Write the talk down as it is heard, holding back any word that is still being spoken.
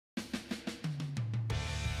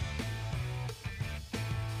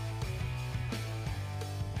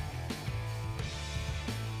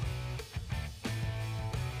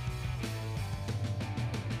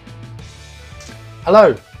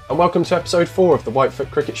Hello, and welcome to episode 4 of the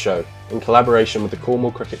Whitefoot Cricket Show, in collaboration with the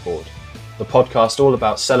Cornwall Cricket Board, the podcast all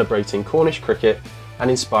about celebrating Cornish cricket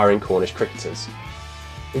and inspiring Cornish cricketers.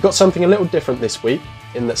 We've got something a little different this week,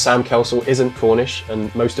 in that Sam Kelsall isn't Cornish,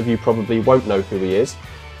 and most of you probably won't know who he is,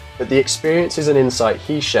 but the experiences and insight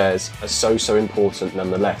he shares are so important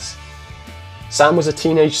nonetheless. Sam was a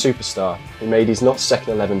teenage superstar who made his not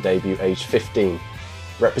second 11 debut aged 15,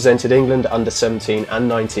 represented England under 17 and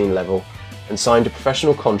 19 level, and signed a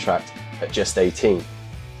professional contract at just 18.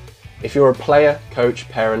 If you're a player, coach,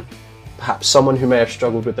 parent, perhaps someone who may have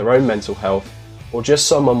struggled with their own mental health, or just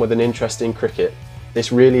someone with an interest in cricket,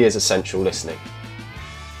 this really is essential listening.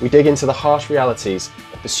 We dig into the harsh realities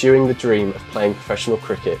of pursuing the dream of playing professional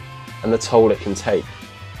cricket and the toll it can take.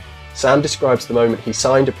 Sam describes the moment he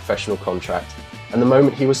signed a professional contract and the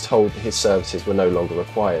moment he was told that his services were no longer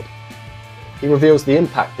required. He reveals the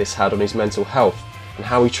impact this had on his mental health and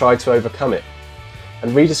how he tried to overcome it,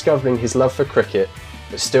 and rediscovering his love for cricket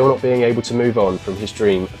but still not being able to move on from his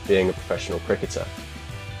dream of being a professional cricketer.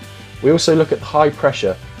 We also look at the high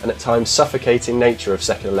pressure and at times suffocating nature of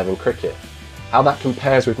second 11 cricket, how that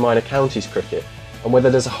compares with minor counties cricket, and whether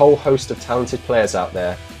there's a whole host of talented players out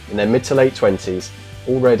there in their mid to late 20s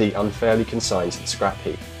already unfairly consigned to the scrap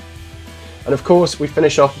heap. And of course, we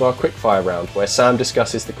finish off with our quickfire round where Sam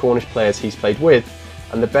discusses the Cornish players he's played with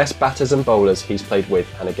and the best batters and bowlers he's played with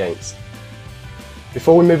and against.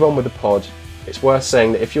 Before we move on with the pod, it's worth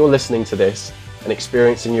saying that if you're listening to this and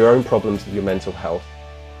experiencing your own problems with your mental health,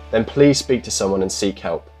 then please speak to someone and seek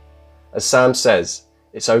help. As Sam says,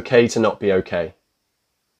 it's okay to not be okay.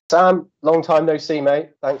 Sam, long time no see, mate.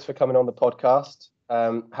 Thanks for coming on the podcast.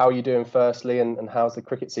 How are you doing firstly, and how's the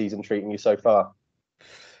cricket season treating you so far?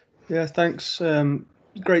 Yeah, thanks.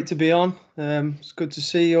 Great to be on. It's good to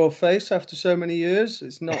see your face after so many years.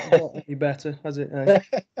 It's not got any better, has it?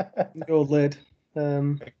 Your lid.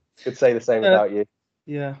 Could say the same about you.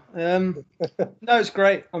 Yeah. No, it's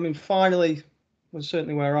great. I mean, finally, well,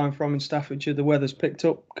 certainly where I'm from in Staffordshire, the weather's picked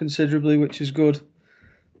up considerably, which is good.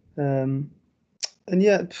 And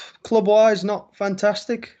yeah, club-wise, not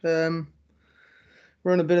fantastic. We're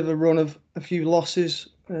on a bit of a run of a few losses.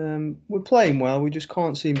 We're playing well. We just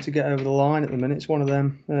can't seem to get over the line at the minute. It's one of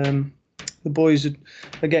them. The boys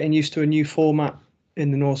are getting used to a new format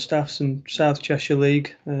in the North Staffs and South Cheshire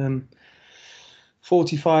League.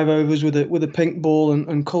 45 overs with a pink ball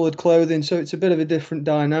and coloured clothing. So it's a bit of a different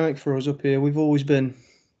dynamic for us up here. We've always been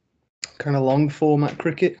kind of long format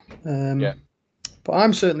cricket. But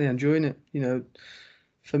I'm certainly enjoying it. You know,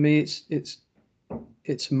 for me,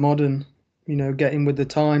 it's modern. You know, getting with the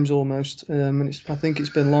times almost, and I think it's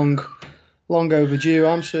been long overdue.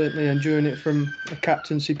 I'm certainly enjoying it from a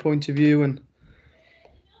captaincy point of view, and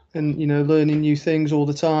you know, learning new things all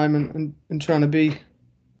the time, and trying to be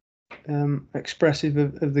expressive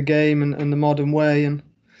of the game and the modern way, and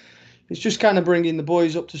it's just kind of bringing the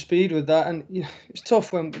boys up to speed with that. And you know, it's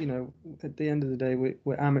tough when, you know, at the end of the day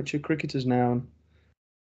we're amateur cricketers now, and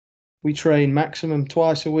we train maximum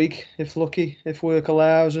twice a week if lucky, if work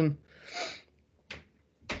allows, and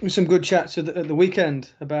with some good chats at the weekend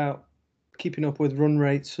about keeping up with run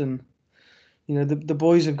rates. And you know, the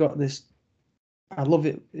boys have got this, I love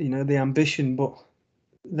it, you know, the ambition, but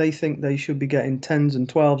they think they should be getting 10s and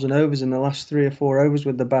 12s and overs in the last 3 or 4 overs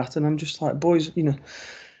with the bat, and I'm just like, boys, you know,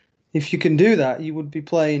 if you can do that, you would be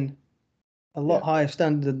playing a lot higher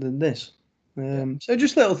standard than this. So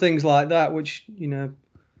just little things like that, which, you know,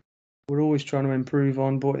 we're always trying to improve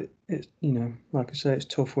on, but it's, you know, like I say, it's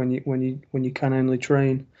tough when you can only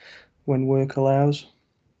train when work allows.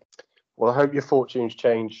 Well, I hope your fortunes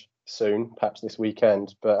change soon, perhaps this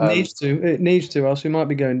weekend. But it needs to, else we might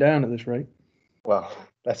be going down at this rate. Well,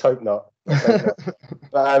 let's hope not.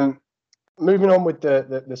 But moving on with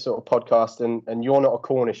the sort of podcast, and you're not a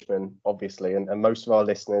Cornishman, obviously, and most of our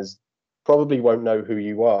listeners probably won't know who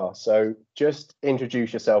you are. So just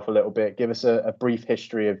introduce yourself a little bit. Give us a brief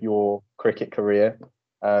history of your cricket career.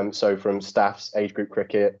 So from Staffs, age group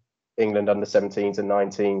cricket, England under 17s and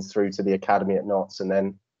 19s, through to the academy at Notts, and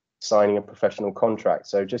then signing a professional contract.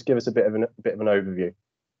 So just give us a bit of an overview.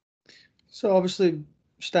 So obviously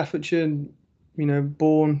Staffordshire, you know,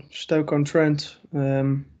 born Stoke-on-Trent.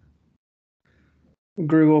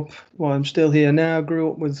 Grew up, well, I'm still here now.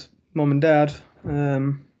 Grew up with mum and dad.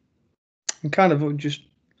 And kind of just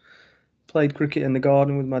played cricket in the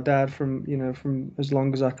garden with my dad from as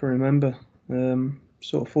long as I can remember.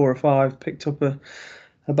 Sort of 4 or 5, picked up a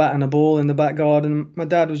bat and a ball in the back garden. My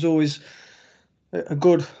dad was always a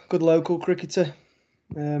good local cricketer.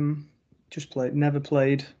 Never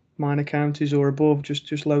played minor counties or above,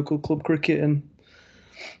 just local club cricket, and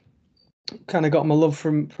kind of got my love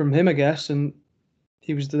from him, I guess. And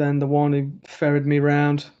he was then the one who ferried me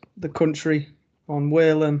around the country on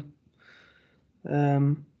wheel, and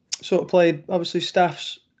sort of played obviously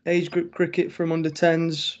staff's age group cricket from under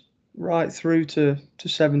 10s right through to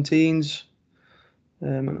 17s,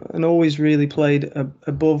 and always really played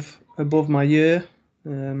above my year,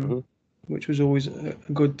 which was always a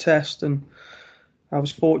good test, and I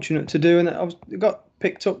was fortunate to do, and I got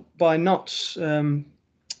picked up by Notts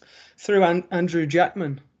through Andrew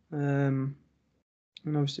Jackman, and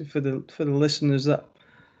obviously for the listeners that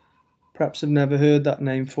perhaps have never heard that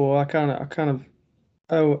name before, I kind of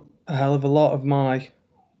owe a hell of a lot of my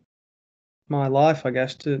life, I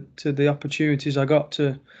guess, to the opportunities I got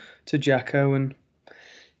to Jacko, and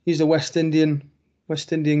he's a West Indian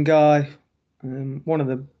guy, one of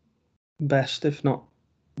the best, if not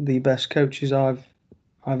the best coaches I've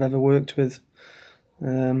ever worked with,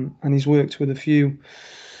 and he's worked with a few,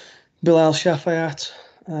 Bilal Shafayat,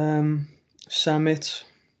 Samit,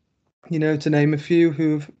 to name a few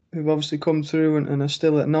who've obviously come through and are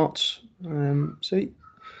still at Notts. So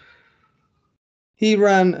he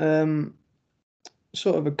ran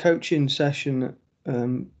sort of a coaching session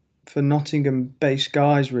for Nottingham-based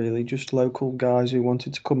guys, really, just local guys who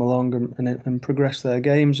wanted to come along and progress their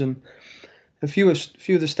games. And a few of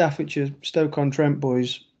the Staffordshire Stoke-on-Trent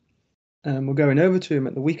boys were going over to him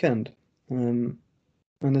at the weekend. And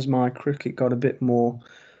as my cricket got a bit more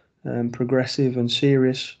progressive and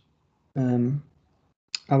serious,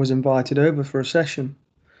 I was invited over for a session.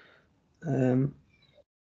 And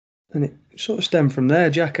it sort of stemmed from there.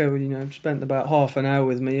 Jacko, spent about half an hour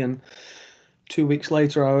with me, and 2 weeks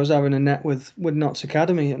later I was having a net with Notts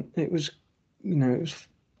Academy, and it was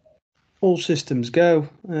all systems go.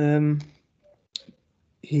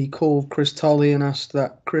 He called Chris Tolley and asked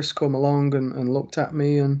that Chris come along and looked at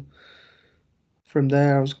me, and from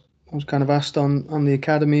there I was kind of asked on the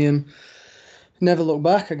academy and never looked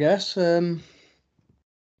back, I guess. Then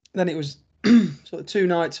it was sort of 2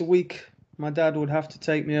 nights a week. My dad would have to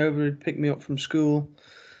take me over. He'd pick me up from school.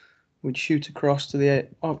 We'd shoot across the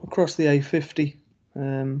A50.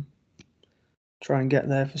 Try and get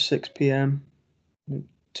there for 6 p.m.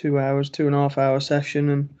 2.5 hour session,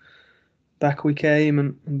 and back we came,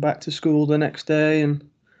 and back to school the next day. And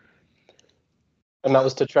that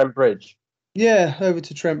was to Trent Bridge. Yeah, over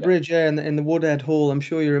to Trent Bridge. Yeah, in the Woodhead Hall. I'm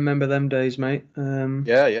sure you remember them days, mate.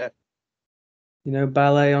 Yeah.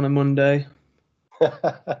 Ballet on a Monday.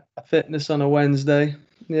 Fitness on a Wednesday.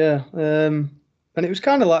 Yeah. And it was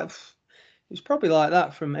kind of like, it was probably like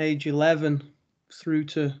that from age 11 through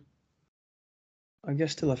to, I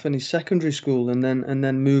guess, till I finished secondary school, and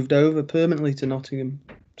then moved over permanently to Nottingham.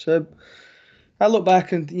 So I look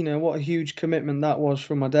back and, what a huge commitment that was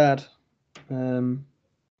from my dad.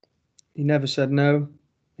 He never said no.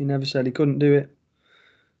 He never said he couldn't do it.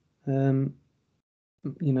 My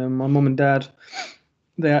mum and dad,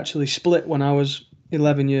 they actually split when I was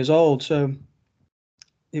 11 years old, so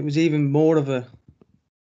it was even more of a,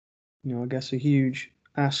 I guess, a huge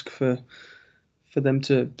ask for them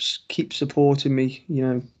to keep supporting me,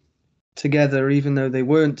 together, even though they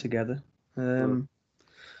weren't together. And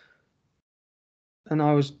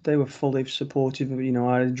they were fully supportive of,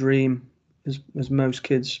 I had a dream, as most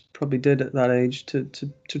kids probably did at that age, to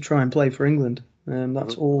try and play for England.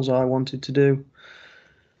 That's all I wanted to do.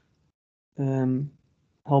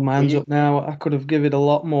 Hold my hands up now. I could have given it a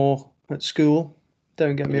lot more at school.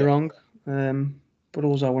 Don't get me wrong. But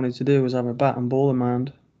all I wanted to do was have a bat and ball in my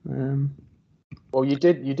hand. Well, you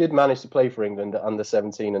did manage to play for England at under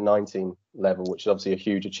 17 and 19 level, which is obviously a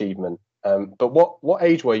huge achievement. But what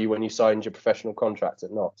age were you when you signed your professional contract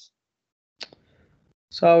at Notts?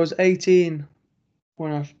 So I was 18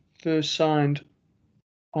 when I first signed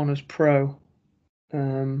on as pro.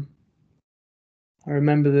 I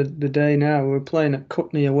remember the day now. We were playing at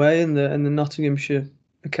Cutney away in the Nottinghamshire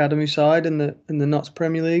Academy side in the Notts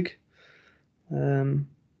Premier League. And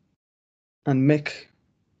Mick,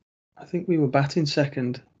 I think we were batting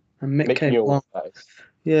second, and Mick came along.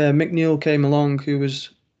 Yeah, Mick Newell came along, who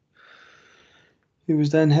was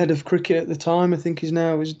then head of cricket at the time. I think he's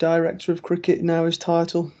director of cricket now, his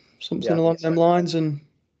title, something along them lines. And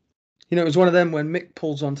it was one of them when Mick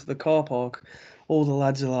pulls onto the car park, all the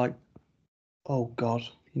lads are like, oh God,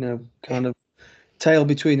 kind of tail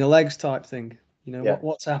between the legs type thing.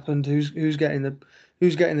 What's happened? Who's getting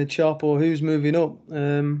the chop, or who's moving up?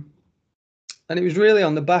 And it was really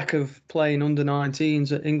on the back of playing under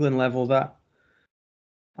 19s at England level that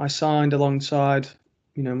I signed alongside,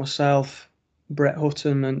 myself, Brett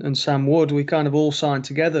Hutton and Sam Wood. We kind of all signed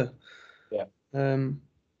together. Yeah.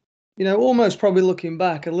 Almost probably looking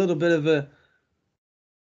back, a little bit of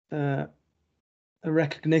a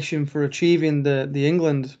recognition for achieving the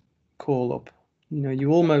England call up. You know,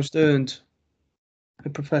 you almost earned a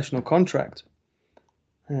professional contract.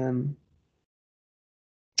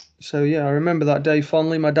 So yeah, I remember that day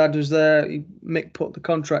fondly. My dad was there. Mick put the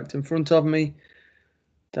contract in front of me.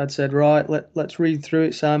 Dad said, "Right, let's read through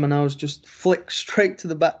it, Sam." And I was just flicked straight to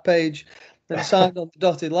the back page and signed on the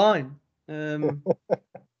dotted line.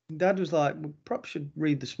 Dad was like, "We probably should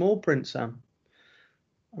read the small print, Sam."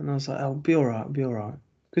 And I was like, "I'll be all right, I'll be all right."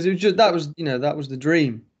 Because it was just that was the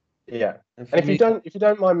dream. Yeah. And And me, if you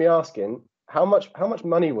don't mind me asking, how much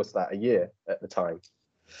money was that a year at the time?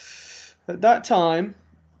 at that time,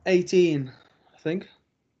 18, I think.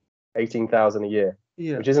 18,000 a year,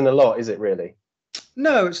 Yeah. which isn't a lot, is it really?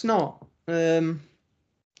 No, it's not. You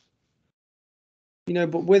know,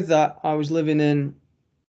 but with that, I was living in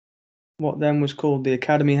what then was called the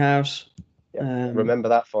Academy House. Yeah. I remember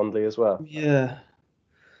that fondly as well. Yeah,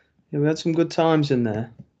 we had some good times in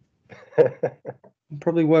there.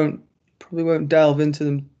 Probably won't delve into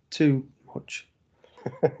them too much.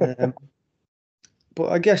 But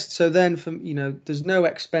I guess so. Then, there's no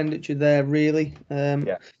expenditure there really.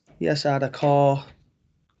 Yeah. Yes, I had a car,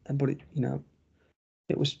 but it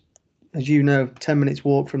was, as 10 minutes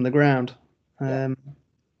walk from the ground. Yeah.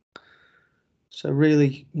 So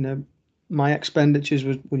really, my expenditures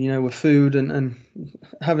were food and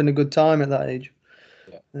having a good time at that age.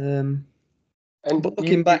 Yeah. And but you,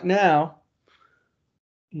 looking back now,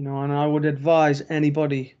 and I would advise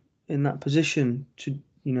anybody in that position to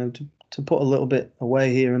put a little bit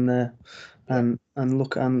away here and there, and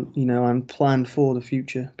look and plan for the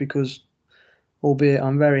future, because albeit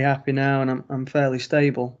I'm very happy now and I'm fairly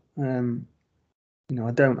stable,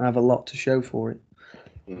 I don't have a lot to show for it.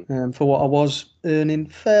 For what I was earning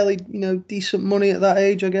fairly, decent money at that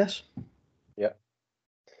age, I guess. Yeah.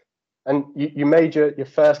 And you made your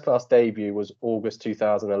first class debut was August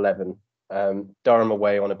 2011. Durham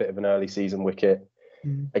away on a bit of an early season wicket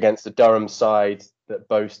against the Durham side that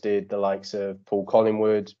boasted the likes of Paul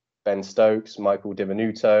Collingwood, Ben Stokes, Michael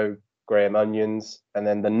Divenuto, Graham Onions, and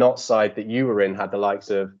then the not side that you were in had the likes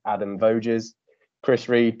of Adam Voges, Chris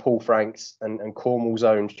Reed, Paul Franks, and Cornwall's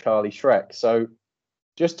own Charlie Shrek. So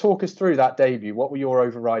just talk us through that debut. What were your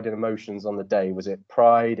overriding emotions on the day? Was it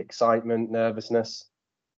pride, excitement, nervousness?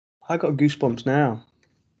 I got goosebumps now.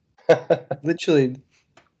 Literally.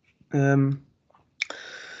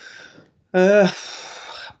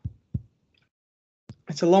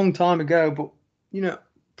 It's a long time ago, but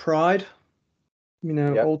pride.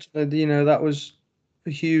 Ultimately, that was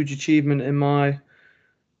a huge achievement in my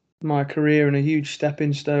career and a huge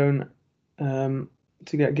stepping stone to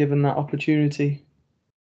get given that opportunity.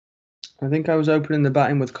 I think I was opening the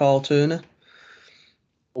batting with Carl Turner.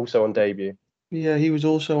 Also on debut. Yeah, he was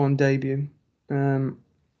also on debut. And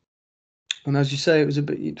as you say, it was a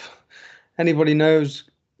bit. Anybody knows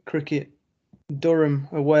cricket, Durham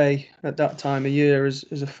away at that time of year is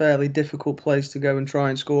a fairly difficult place to go and try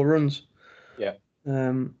and score runs. Yeah.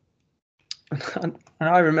 And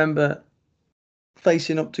I remember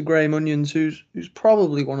facing up to Graham Onions, who's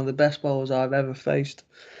probably one of the best bowlers I've ever faced.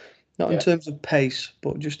 Not in terms of pace,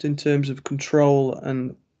 but just in terms of control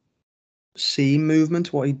and seam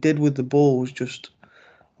movement. What he did with the ball was just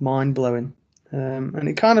mind blowing. And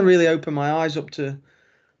it kind of really opened my eyes up to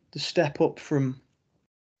the step up from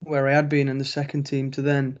where I had been in the second team to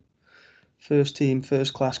then first team,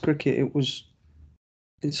 first class cricket.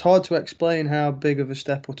 It's hard to explain how big of a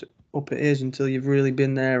step up it is until you've really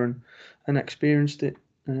been there and experienced it.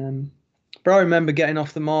 But I remember getting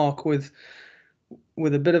off the mark with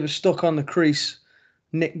a bit of a stuck on the crease,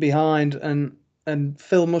 nick behind, and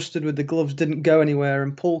Phil Mustard with the gloves didn't go anywhere,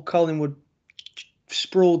 and Paul Collingwood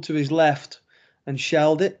sprawled to his left and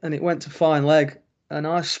shelled it, and it went to fine leg, and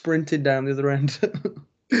I sprinted down the other end.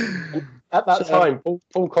 At that time,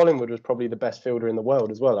 Paul Collingwood was probably the best fielder in the world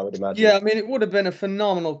as well, I would imagine. Yeah, I mean, it would have been a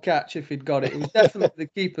phenomenal catch if he'd got it. It was definitely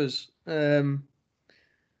the keeper's. But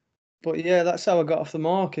yeah, that's how I got off the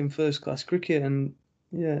mark in first class cricket, and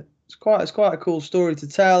yeah, it's quite a cool story to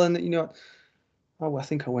tell. And I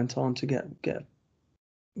think I went on to get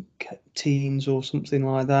teens or something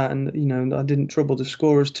like that, and I didn't trouble the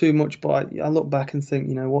scorers too much. But I look back and think,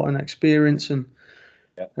 what an experience and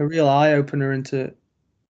a real eye opener into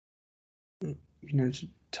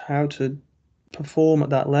how to perform at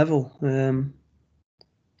that level.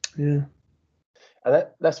 Yeah. And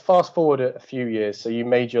let's fast forward a few years. So you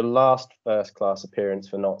made your last first class appearance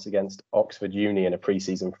for Notts against Oxford Uni in a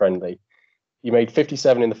pre-season friendly. You made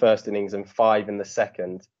 57 in the first innings and 5 in the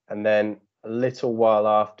second. And then a little while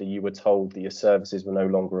after, you were told that your services were no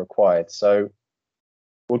longer required. So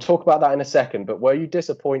We'll talk about that in a second, but were you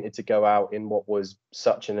disappointed to go out in what was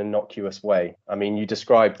such an innocuous way? I mean, you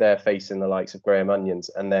described there facing the likes of Graham Onions,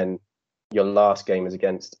 and then your last game is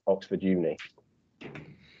against Oxford Uni.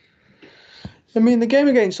 I mean, the game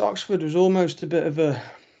against Oxford was almost a bit of a,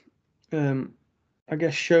 I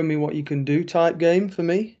guess, show me what you can do type game for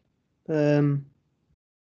me. And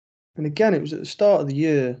again, it was at the start of the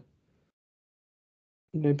year.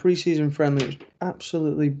 You know, pre-season friendly, it was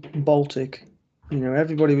absolutely Baltic. You know,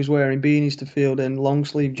 everybody was wearing beanies to field in, long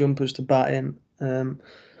sleeve jumpers to bat in,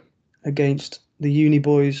 against the uni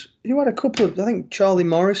boys, who had a couple of, I think Charlie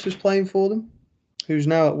Morris was playing for them, who's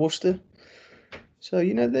now at Worcester. So,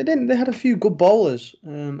 you know, they had a few good bowlers,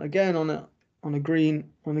 again on a green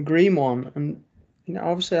one. And, you know,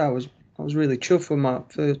 obviously I was really chuffed with my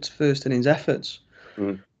first innings efforts.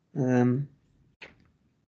 But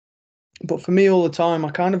for me all the time,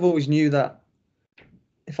 I kind of always knew that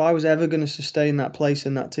if I was ever going to sustain that place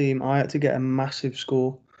in that team, I had to get a massive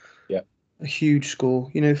score. Yeah. A huge score.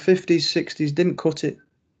 You know, 50s, 60s didn't cut it,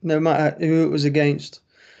 no matter who it was against,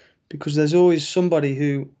 because there's always somebody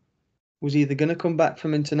who was either going to come back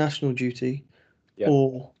from international duty,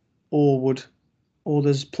 or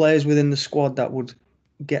there's players within the squad that would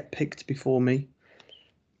get picked before me.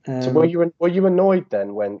 So were you annoyed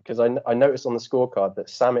then when, because I noticed on the scorecard that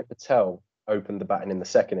Samit Patel opened the batting in the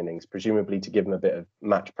second innings, presumably to give him a bit of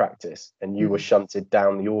match practice, and you were shunted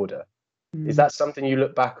down the order. Is that something you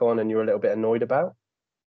look back on and you're a little bit annoyed about?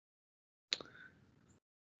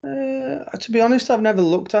 To be honest, I've never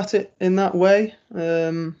looked at it in that way.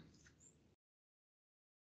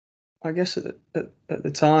 I guess at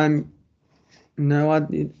the time, no, I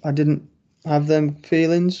didn't have them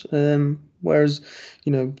feelings. Whereas,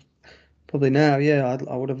 you know, probably now, yeah,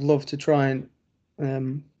 I would have loved to try and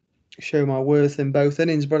show my worth in both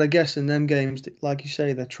innings. But I guess in them games, like you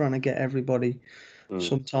say, they're trying to get everybody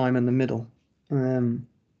some time in the middle. And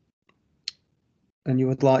you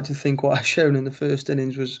would like to think what I shown in the first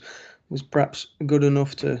innings was perhaps good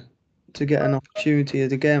enough to get an opportunity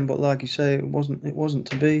again. But like you say, it wasn't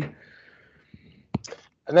to be.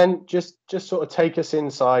 And then just sort of take us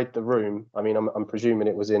inside the room. I mean, I'm presuming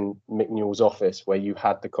it was in Mick Newell's office where you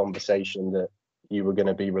had the conversation that you were going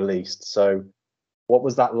to be released. So what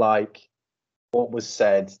was that like? What was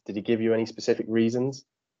said? Did he give you any specific reasons?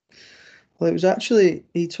 Well, it was actually,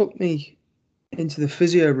 he took me into the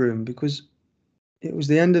physio room because it was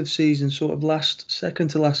the end of season, sort of second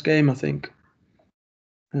to last game, I think.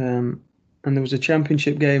 And there was a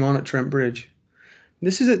championship game on at Trent Bridge.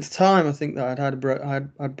 This is at the time, I think, that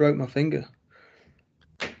I'd broke my finger.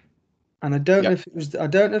 And I don't know if it was, I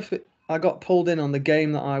got pulled in on the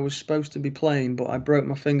game that I was supposed to be playing, but I broke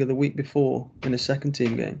my finger the week before in a second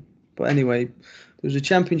team game. But anyway, there was a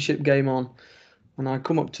championship game on, and I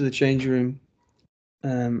come up to the change room,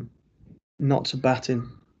 not to batting.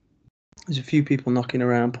 There's a few people knocking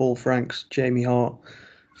around, Paul Franks, Jamie Hart,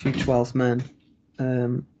 a few 12th men.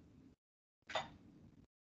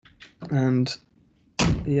 And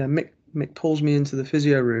yeah, Mick pulls me into the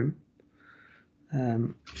physio room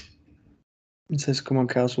and says, "Come on,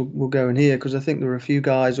 Kelsall, we'll go in here," because I think there were a few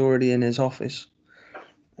guys already in his office.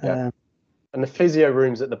 And the physio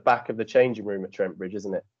room's at the back of the changing room at Trent Bridge,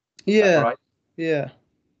 isn't it? Yeah, right? Yeah.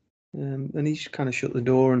 And he kind of shut the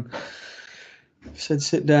door and said,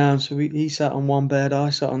 "Sit down." So he sat on one bed,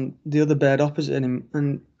 I sat on the other bed opposite him,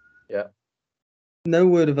 and no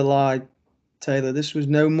word of a lie, Taylor, this was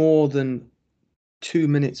no more than 2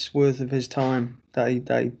 minutes worth of his time that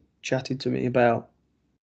he chatted to me about,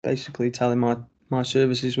 basically telling my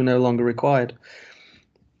services were no longer required.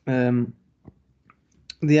 The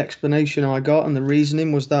explanation I got and the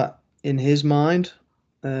reasoning was that in his mind,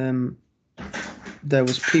 there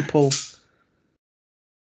was people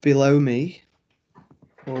below me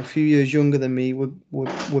or a few years younger than me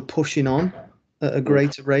were pushing on at a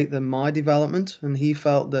greater rate than my development, and he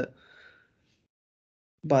felt that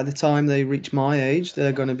by the time they reach my age,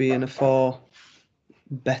 they're going to be in a far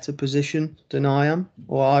better position than I am,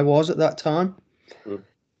 or I was at that time.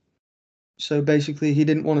 So basically, he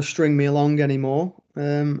didn't want to string me along anymore,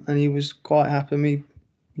 and he was quite happy.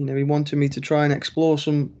 He wanted me to try and explore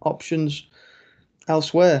some options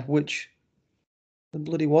elsewhere, which there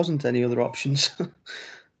bloody wasn't any other options.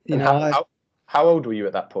 How old were you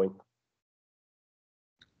at that point?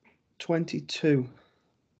 22.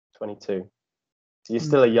 22. So you're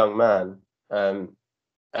still a young man. And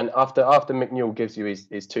after Mick Newell gives you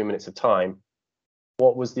his 2 minutes of time,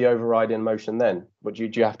 what was the overriding emotion then? What do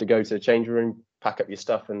you have to go to the change room, pack up your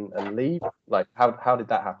stuff and leave? Like how did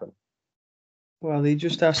that happen? Well,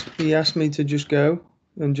 he asked me to just go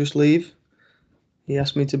and just leave. he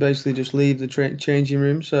asked me to basically just leave the changing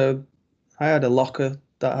room. So I had a locker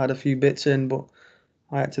that had a few bits in, but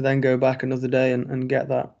I had to then go back another day and get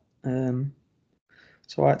that.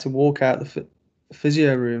 So I had to walk out the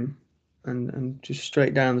physio room and just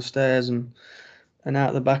straight down the stairs and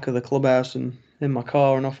out the back of the clubhouse and in my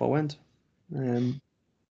car, and off I went.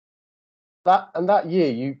 That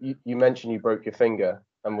year, you mentioned you broke your finger,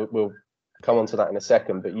 and we'll come on to that in a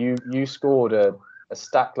second. But you scored a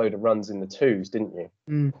stack load of runs in the twos, didn't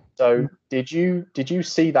you? So did you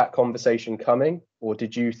see that conversation coming, or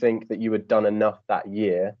did you think that you had done enough that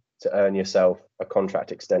year to earn yourself a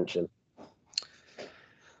contract extension?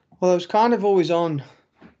 Well, I was kind of always on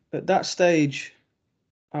at that stage.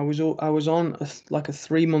 I was on like a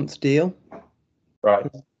 3-month deal, Right.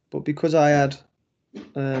 but because I had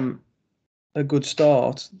a good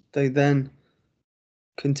start, they then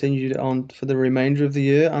continued it on for the remainder of the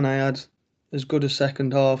year, and I had as good a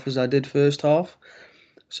second half as I did first half.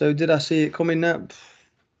 So did I see it coming? Now,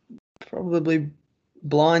 probably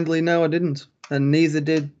blindly. No, I didn't, and neither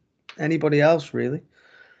did anybody else really.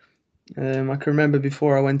 I can remember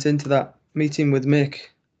before I went into that meeting with Mick,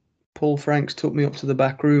 Paul Franks took me up to the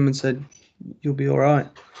back room and said, "You'll be all right.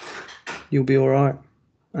 You'll be all right."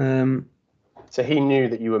 So he knew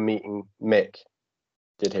that you were meeting Mick,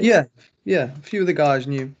 did he? Yeah. A few of the guys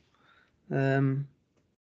knew, and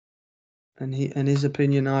his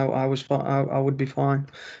opinion, I was fine. I would be fine.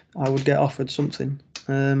 I would get offered something.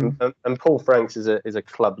 And Paul Franks is a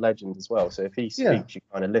club legend as well. So if he Yeah. speaks, you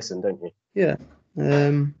kind of listen, don't you? Yeah.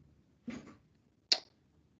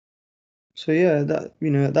 So yeah, that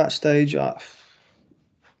at that stage, to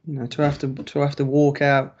have to walk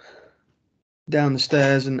out down the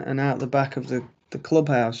stairs and out the back of the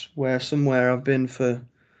clubhouse, where somewhere I've been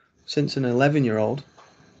since an 11-year-old.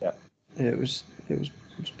 Yeah. It was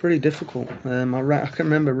pretty difficult. I can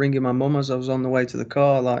remember ringing my mum as I was on the way to the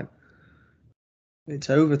car, like, it's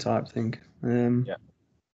over type thing. Yeah.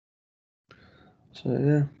 So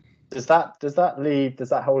yeah. Does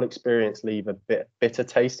that whole experience leave a bitter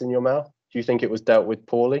taste in your mouth? Do you think it was dealt with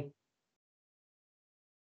poorly?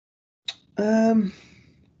 I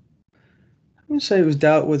wouldn't say it was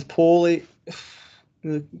dealt with poorly.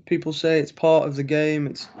 People say it's part of the game.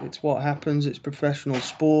 It's what happens. It's professional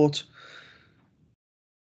sport.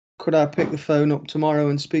 Could I pick the phone up tomorrow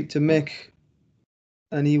and speak to Mick,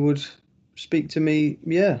 and he would speak to me?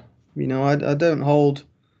 Yeah. I don't hold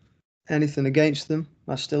anything against them.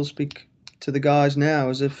 I still speak to the guys now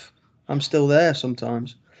as if I'm still there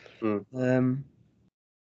sometimes.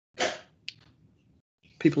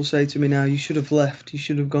 People say to me now, "You should have left. You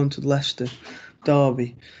should have gone to Leicester,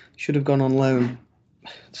 Derby. Should have gone on loan."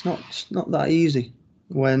 It's not that easy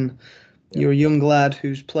when you're a young lad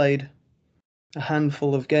who's played a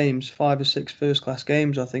handful of games, 5 or 6 first-class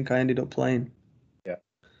games. I think I ended up playing. Yeah.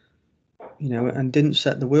 And didn't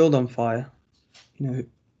set the world on fire.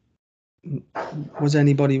 Was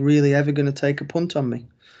anybody really ever going to take a punt on me?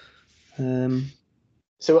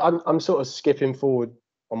 So I'm sort of skipping forward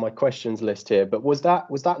on my questions list here, but was that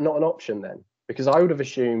not an option then? Because I would have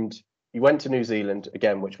assumed you went to New Zealand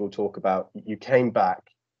again, which we'll talk about. You came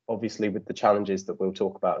back, obviously, with the challenges that we'll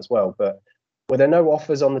talk about as well. But were there no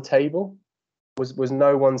offers on the table? Was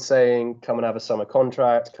no one saying, "Come and have a summer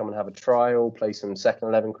contract, come and have a trial, play some second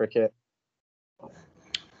 11 cricket"?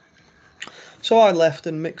 So I left,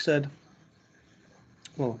 and Mick said,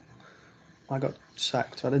 "Well, I got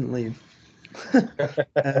sacked. I didn't leave."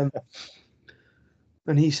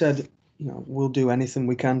 And he said, "We'll do anything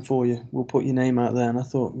we can for you. We'll put your name out there." And I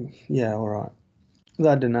thought, yeah, all right.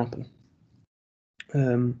 That didn't happen.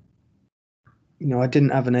 I didn't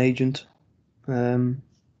have an agent.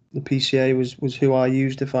 The PCA was who I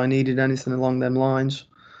used if I needed anything along them lines.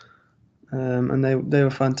 And they were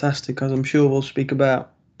fantastic, as I'm sure we'll speak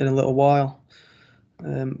about in a little while.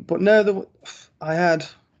 But no, I had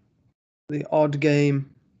the odd game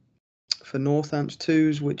for Northants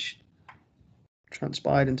twos, which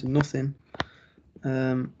transpired into nothing.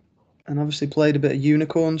 And obviously played a bit of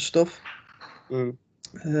unicorn stuff,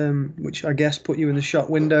 which I guess put you in the shot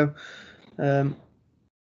window.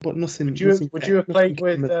 But nothing. Would you have played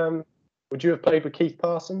with Keith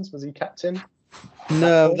Parsons? Was he captain?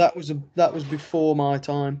 No, that was before my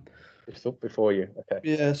time. Before you, okay.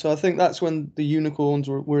 Yeah, so I think that's when the unicorns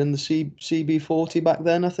were in the CB40 back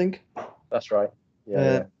then. I think. That's right.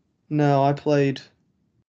 Yeah. No, I played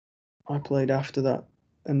after that,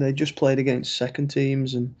 and they just played against second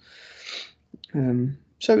teams, and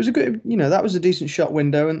so it was a good. That was a decent shot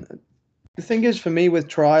window. And the thing is, for me with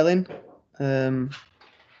trialing, I'm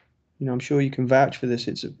sure you can vouch for this.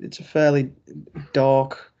 It's a fairly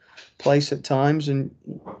dark place at times, and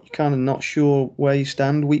you're kind of not sure where you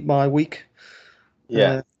stand week by week.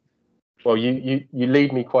 Yeah. Well, you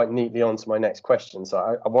lead me quite neatly on to my next question.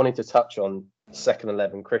 So I wanted to touch on second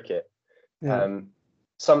 11 cricket. Yeah.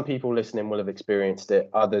 Some people listening will have experienced it.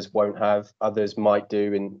 Others won't have. Others might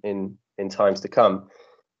do in times to come.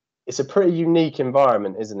 It's a pretty unique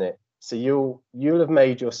environment, isn't it? So you'll have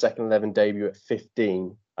made your second 11 debut at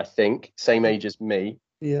 15, I think, same age as me.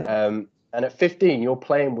 Yeah. And at 15, you're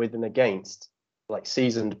playing with and against like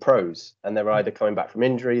seasoned pros, and they're either coming back from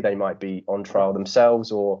injury, they might be on trial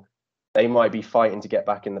themselves, or they might be fighting to get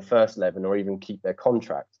back in the first 11 or even keep their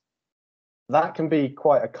contract. That can be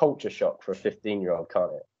quite a culture shock for a 15-year-old,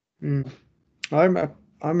 can't it? Mm.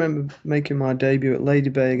 I remember making my debut at Lady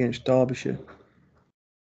Bay against Derbyshire,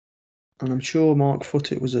 and I'm sure Mark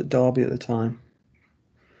Foote was at Derby at the time.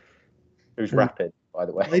 Who's rapid, by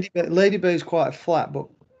the way. Lady Bay is quite a flat but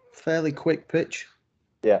fairly quick pitch.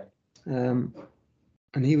 Yeah.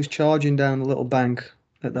 And he was charging down the little bank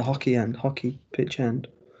at the hockey pitch end.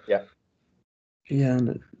 Yeah. Yeah,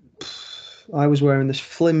 and I was wearing this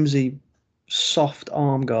flimsy, soft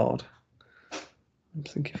arm guard. I'm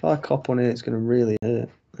thinking if I cop on it, it's going to really hurt.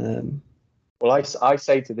 Well, I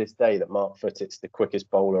say to this day that Mark Foote's the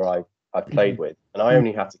quickest bowler I've played with, and I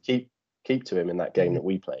only had to keep to him in that game that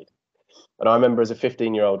we played. And I remember as a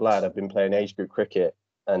 15-year-old lad, I've been playing age group cricket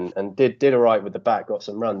and did all right with the bat, got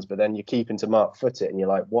some runs, but then you keep into Mark Foote and you're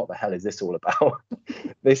like, what the hell is this all about?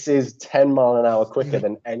 This is 10 mile an hour quicker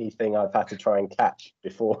than anything I've had to try and catch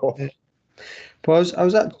before. But I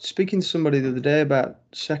was speaking to somebody the other day about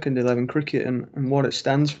second 11 cricket and what it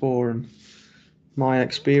stands for and my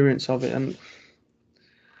experience of it. And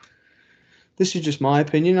this is just my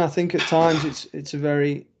opinion. I think at times it's a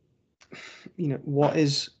very, what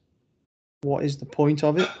is the point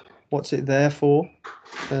of it? What's it there for?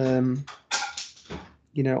 Our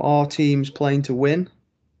team's playing to win.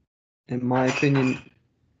 In my opinion,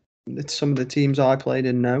 some of the teams I played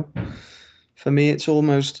in, no. For me, it's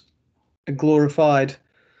almost a glorified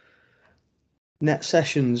net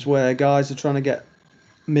sessions where guys are trying to get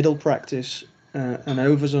middle practice and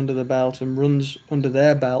overs under the belt and runs under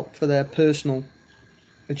their belt for their personal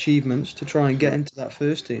achievements to try and get into that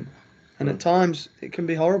first team. And at times it can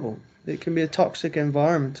be horrible. It can be a toxic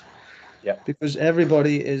environment. Yeah. Because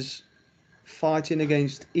everybody is fighting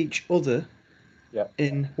against each other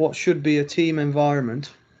in what should be a team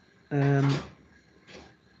environment. And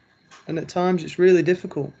at times it's really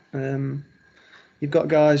difficult. You've got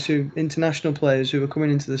guys international players who are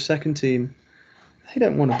coming into the second team. They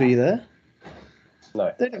don't want to be there.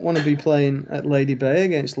 No. They don't want to be playing at Lady Bay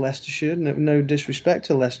against Leicestershire. No disrespect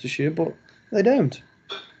to Leicestershire, but they don't.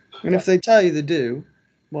 And if they tell you they do,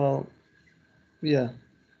 well, yeah.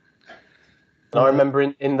 And I remember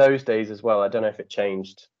in those days as well, I don't know if it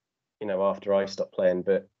changed, after I stopped playing,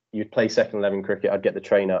 but you'd play second 11 cricket, I'd get the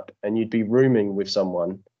train up and you'd be rooming with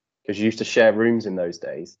someone because you used to share rooms in those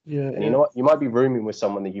days. Yeah. And you know what? You might be rooming with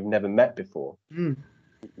someone that you've never met before. Mm.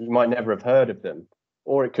 You might never have heard of them.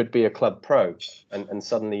 Or it could be a club pro and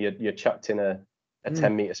suddenly you're chucked in a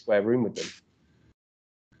 10-metre square room with them.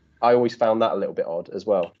 I always found that a little bit odd as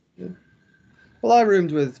well. Yeah. Well, I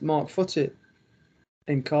roomed with Mark Foote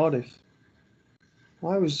in Cardiff.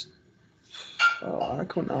 I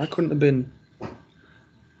couldn't have been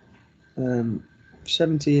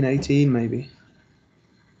 17, 18 maybe.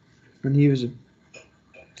 And he was a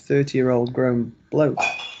 30-year-old grown bloke.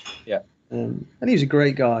 Yeah. And he was a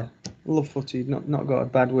great guy. I love Footy. Not got a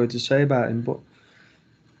bad word to say about him, but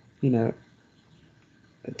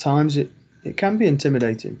at times it can be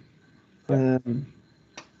intimidating. Yeah.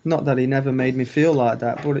 Not that he never made me feel like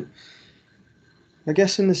that, but I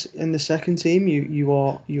guess in the second team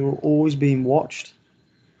you're always being watched.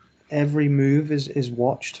 Every move is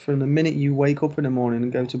watched from the minute you wake up in the morning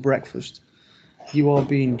and go to breakfast. You are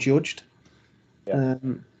being judged. Yeah.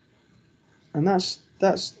 And that's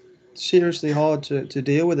seriously hard to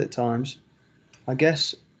deal with at times. I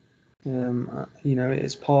guess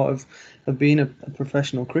it's part of being a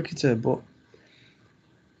professional cricketer, but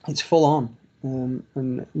it's full on. And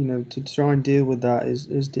to try and deal with that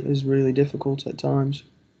is really difficult at times.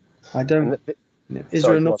 I don't. Is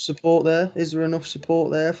there enough support there? Is there enough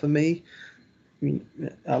support there for me? I mean,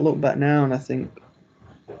 I look back now and I think,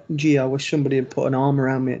 gee, I wish somebody had put an arm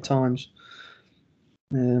around me at times.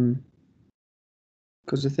 Because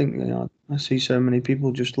I think I see so many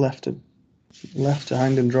people just left to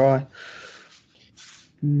hang and dry.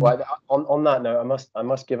 Well, on that note, I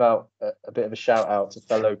must give out a bit of a shout out to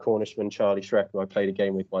fellow Cornishman Charlie Shrek, who I played a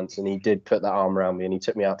game with once, and he did put that arm around me and he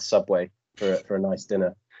took me out to Subway for a nice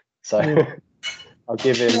dinner. So I'll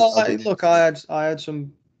give him. Look, I had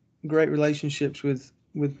some great relationships with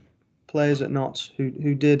players at Notts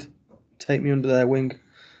who did take me under their wing.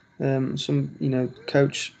 Some,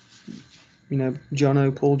 coach,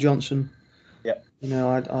 Paul Johnson.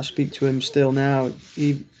 Yeah. I speak to him still now.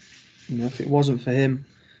 If it wasn't for him,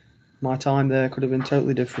 my time there could have been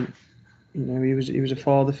totally different. He was a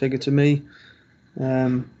father figure to me.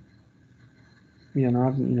 I've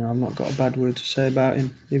not got a bad word to say about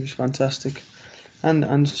him. He was fantastic,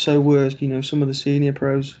 and so were some of the senior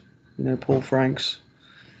pros. Paul Franks.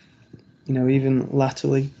 Even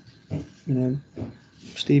latterly,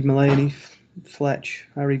 Steve Mullaney, Fletch,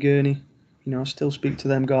 Harry Gurney. I still speak to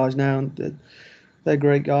them guys now, and they're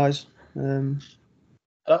great guys. I'm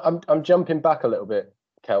jumping back a little bit,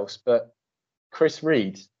 Kels, but Chris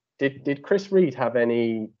Reed, did Chris Reed have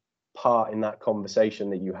any part in that conversation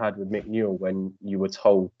that you had with Mick Newell when you were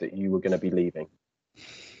told that you were going to be leaving?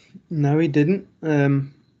 No, he didn't.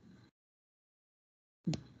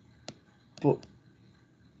 But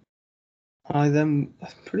I'm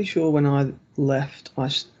pretty sure when I left, I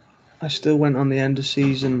still went on the end of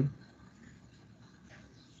season.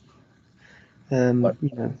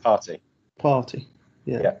 Party.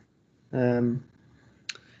 Yeah.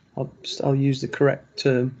 I'll use the correct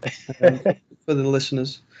term for the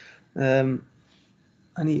listeners. And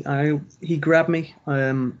he grabbed me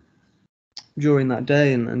during that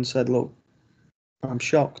day and said, "Look, I'm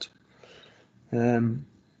shocked."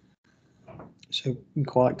 So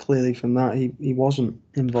quite clearly from that, he wasn't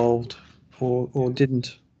involved or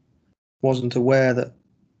wasn't aware that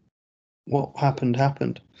what happened.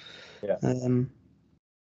 Yeah.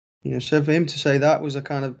 So for him to say that was a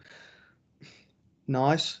kind of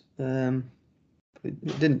nice. It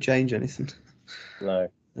didn't change anything. No.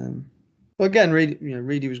 But again,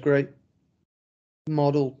 Reedy was great,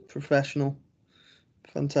 model, professional,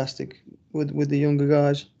 fantastic with the younger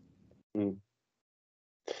guys. Mm.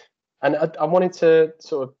 And I wanted to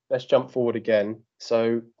let's jump forward again.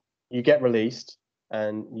 So you get released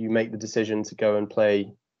and you make the decision to go and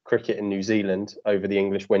play cricket in New Zealand over the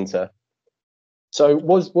English winter. So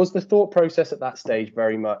was the thought process at that stage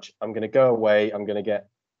very much, I'm going to go away, I'm going to get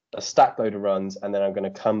a stack load of runs, and then I'm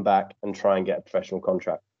going to come back and try and get a professional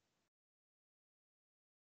contract?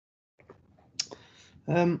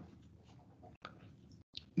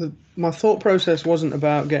 My thought process wasn't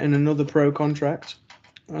about getting another pro contract.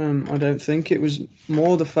 I don't think. It was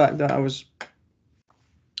more the fact that I was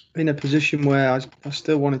in a position where I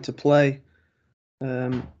still wanted to play,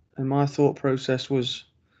 and my thought process was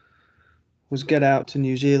get out to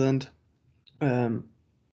New Zealand,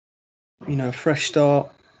 fresh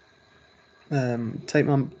start, take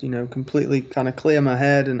my, completely kind of clear my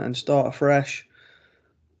head and start afresh.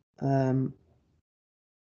 On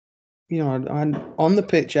the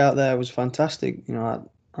pitch out there was fantastic. I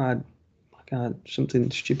had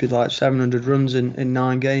something stupid like 700 runs in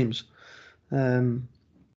 9 games. But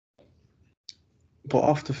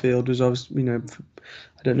off the field was obviously, I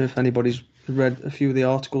don't know if anybody's read a few of the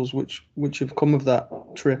articles which have come of that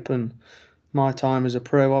trip and my time as a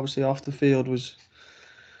pro. Obviously, off the field was,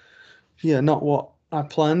 not what I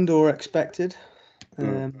planned or expected.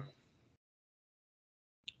 But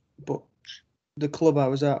the club I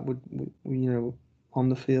was at, on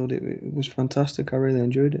the field, it was fantastic. I really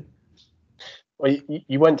enjoyed it. Well,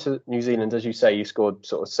 you went to New Zealand, as you say, you scored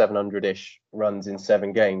sort of 700-ish runs in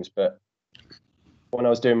 7 games. But when I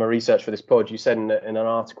was doing my research for this pod, you said in an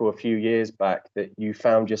article a few years back that you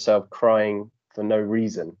found yourself crying for no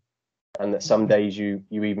reason, and that some days you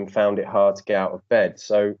even found it hard to get out of bed.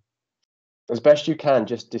 So as best you can,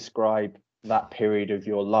 just describe that period of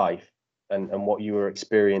your life and what you were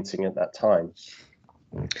experiencing at that time.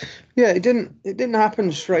 Yeah, it didn't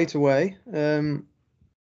happen straight away.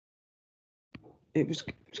 It was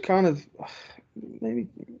kind of maybe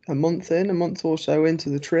a month or so into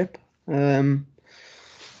the trip.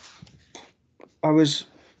 I was,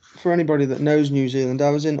 for anybody that knows New Zealand, I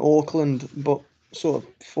was in Auckland, but sort of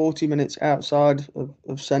 40 minutes outside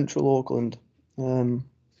of central Auckland, in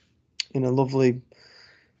a lovely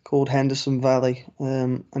called Henderson Valley,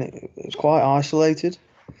 and it was quite isolated.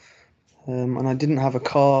 And I didn't have a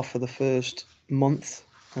car for the first month.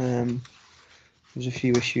 There was a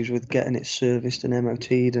few issues with getting it serviced and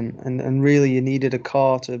MOT'd, and really you needed a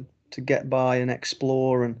car to get by and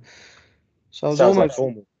explore. And so I was Sounds almost like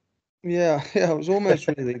normal. Yeah, I was almost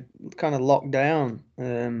really kind of locked down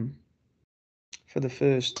for the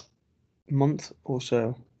first month or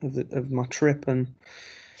so of my trip, and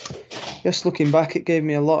yes, looking back, it gave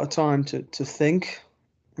me a lot of time to think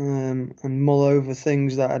and mull over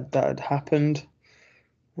things that had happened.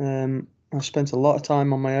 I spent a lot of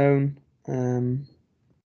time on my own,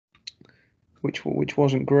 which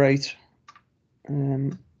wasn't great.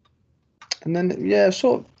 And then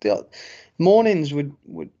sort of the mornings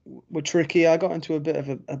were tricky. I got into a bit of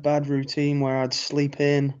a bad routine where I'd sleep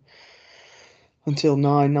in until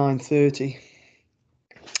 9:30.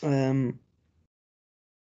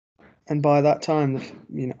 And by that time,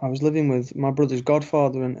 I was living with my brother's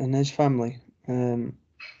godfather and his family. The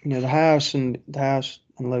house and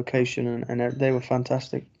location and they were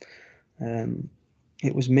fantastic.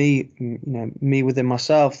 It was me within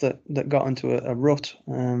myself that got into a rut.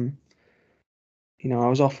 I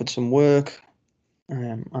was offered some work,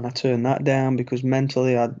 and I turned that down because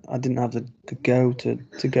mentally I didn't have the go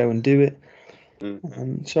to go and do it.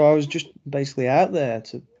 So I was just basically out there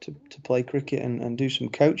to play cricket and do some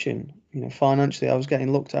coaching. Financially I was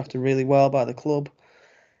getting looked after really well by the club.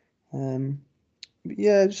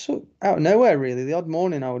 Just sort of out of nowhere really. The odd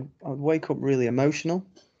morning I would wake up really emotional.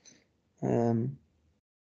 To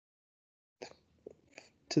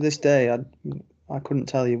this day I couldn't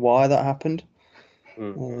tell you why that happened.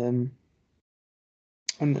 And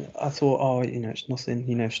I thought, it's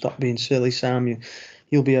nothing, stop being silly, Sam,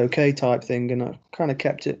 you'll be okay type thing. And I kind of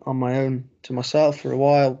kept it on my own to myself for a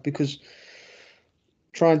while, because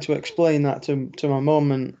trying to explain that to my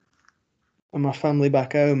mum and my family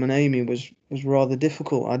back home and Amy was rather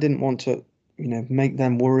difficult. I didn't want to, make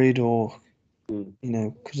them worried or,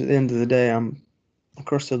 because at the end of the day, I'm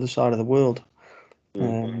across the other side of the world.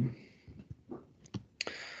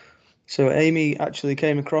 So Amy actually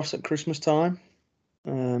came across at Christmas time.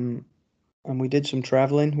 And we did some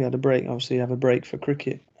travelling. We had a break, obviously have a break for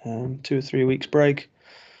cricket, 2 or 3 weeks break.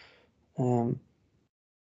 So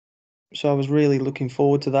I was really looking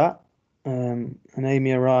forward to that. And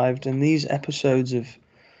Amy arrived, and these episodes of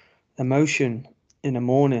emotion in the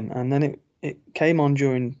morning, and then it came on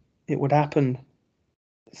it would happen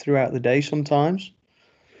throughout the day sometimes.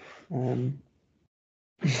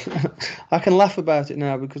 I can laugh about it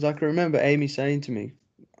now because I can remember Amy saying to me,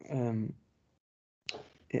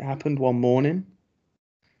 it happened one morning.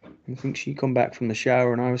 I think she come back from the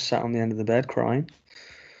shower and I was sat on the end of the bed crying.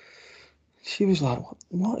 She was like,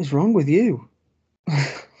 "What is wrong with you?"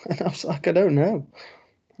 And I was like, "I don't know.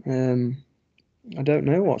 I don't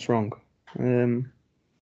know what's wrong." And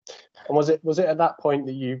was it at that point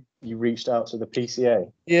that you reached out to the PCA?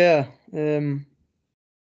 Yeah.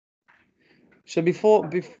 So before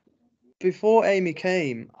Amy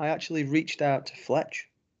came, I actually reached out to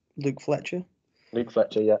Luke Fletcher. Luke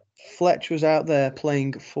Fletcher, yeah. Fletch was out there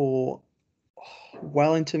playing for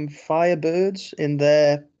Wellington Firebirds in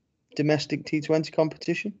their domestic T20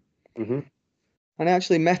 competition. And I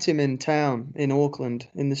actually met him in town in Auckland,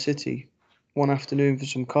 in the city, one afternoon for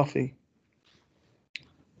some coffee.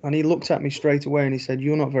 And he looked at me straight away and he said,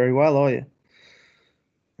 "You're not very well, are you?"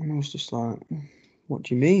 And I was just like, "What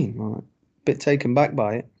do you mean?" I'm like, a bit taken back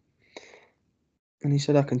by it. And he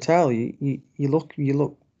said, "I can tell you look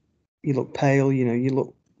pale, you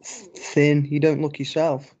look thin, you don't look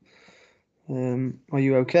yourself. Are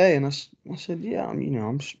you okay?" And I said, "Yeah,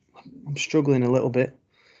 I'm struggling a little bit.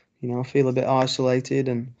 I feel a bit isolated,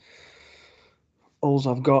 and all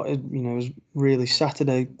I've got is really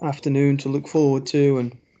Saturday afternoon to look forward to,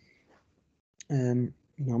 and I'm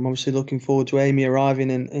obviously looking forward to Amy arriving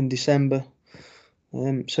in December."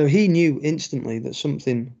 So he knew instantly that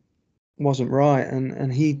something wasn't right,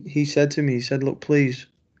 and he said to me, he said, "Look, please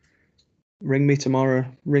ring me tomorrow,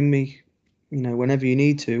 ring me, whenever you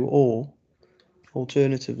need to, or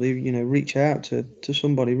alternatively, reach out to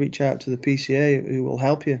somebody, reach out to the PCA who will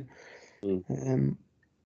help you."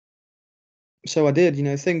 So I did.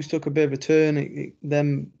 Things took a bit of a turn.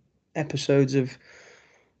 Them episodes of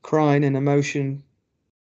crying and emotion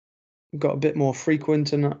got a bit more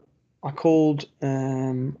frequent, and I called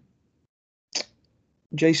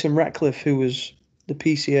Jason Ratcliffe, who was the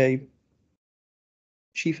PCA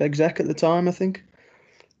chief exec at the time, I think.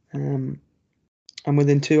 And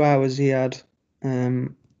within 2 hours, he had a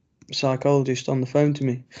psychologist on the phone to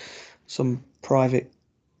me, some private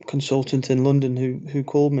consultant in London who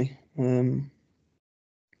called me.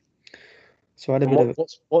 So I had a bit of.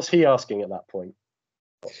 What's he asking at that point?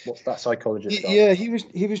 What's that psychologist? Yeah, he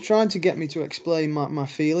was trying to get me to explain my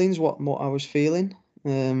feelings, what I was feeling,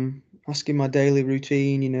 asking my daily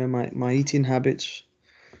routine, my eating habits.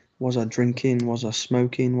 Was I drinking? Was I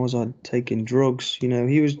smoking? Was I taking drugs?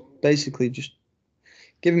 He was basically just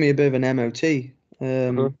giving me a bit of an MOT.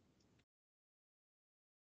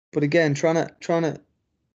 But again, trying to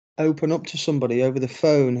open up to somebody over the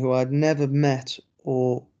phone who I'd never met,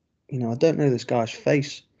 or I don't know this guy's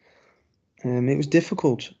face. It was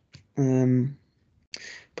difficult.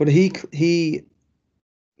 But he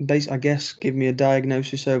I guess, give me a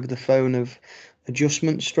diagnosis over the phone of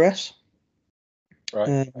adjustment stress.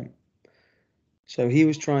 Right. So he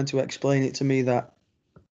was trying to explain it to me that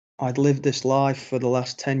I'd lived this life for the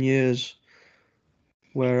last 10 years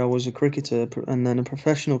where I was a cricketer and then a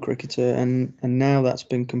professional cricketer, and now that's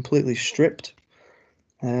been completely stripped.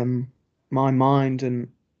 My mind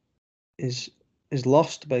is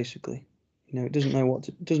lost, basically. It doesn't know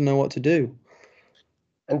what to do.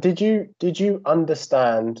 And did you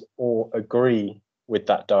understand or agree with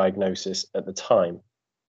that diagnosis at the time?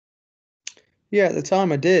 Yeah, at the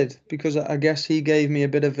time I did, because I guess he gave me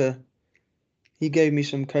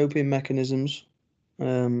some coping mechanisms,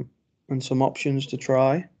 and some options to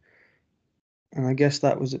try. And I guess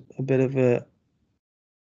that was a bit of it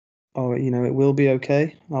will be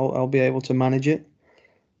okay. I'll be able to manage it.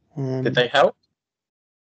 Did they help?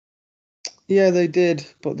 Yeah, they did.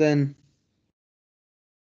 But then,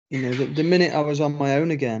 the minute I was on my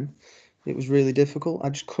own again, it was really difficult. I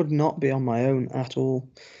just could not be on my own at all.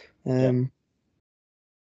 Yeah.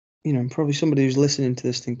 Probably somebody who's listening to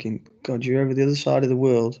this thinking, God, you're over the other side of the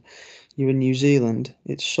world. You're in New Zealand.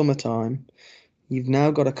 It's summertime. You've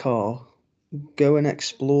now got a car. Go and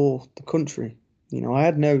explore the country. I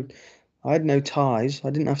had no ties. I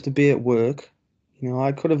didn't have to be at work.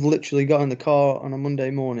 I could have literally got in the car on a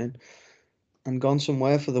Monday morning and gone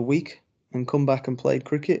somewhere for the week and come back and played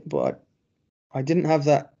cricket, but I didn't have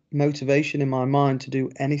that motivation in my mind to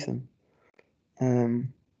do anything.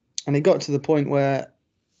 And it got to the point where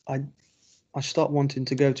I stopped wanting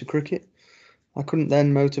to go to cricket. I couldn't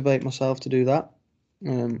then motivate myself to do that.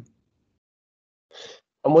 And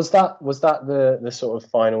was that the sort of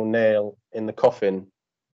final nail in the coffin,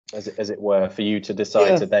 as it were, for you to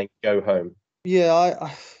decide Yeah, to then go home?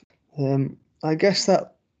 yeah. I guess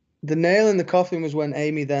that the nail in the coffin was when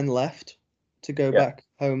Amy then left to go Yeah. back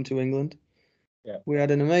home to England. Yeah. We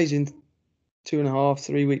had an amazing 2.5,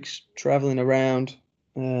 3 weeks traveling around.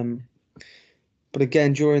 But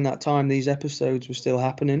again, during that time, these episodes were still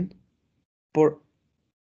happening, but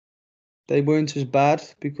they weren't as bad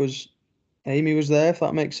because Amy was there, if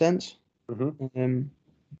that makes sense. Mm-hmm.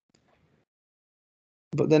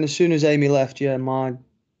 But then as soon as Amy left, my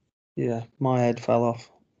head fell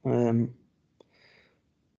off. And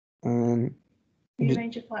You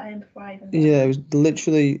arranged your flight home before I even yeah, it was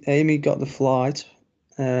literally Amy got the flight,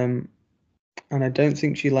 and I don't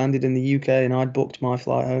think she landed in the UK, and I'd booked my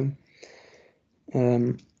flight home.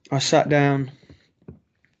 I sat down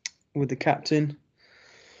with the captain.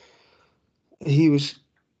 He was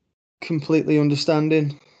completely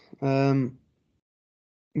understanding. Couldn't.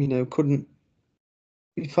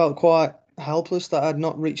 He felt quite helpless that I'd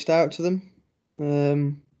not reached out to them,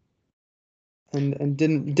 and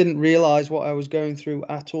didn't realize what I was going through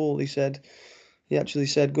at all. He actually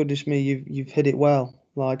said, "Goodness me, you've hit it well.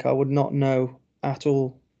 Like I would not know at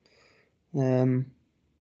all."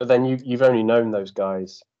 But then you've only known those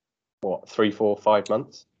guys, what, 3, 4, 5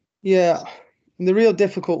 months? Yeah, and the real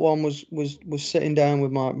difficult one was sitting down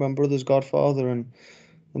with my brother's godfather and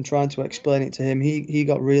trying to explain it to him. He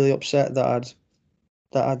got really upset that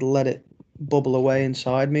I'd let it bubble away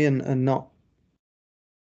inside me and not.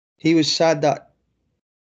 He was sad that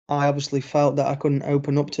I obviously felt that I couldn't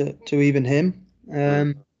open up to even him.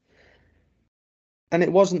 And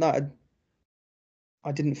it wasn't that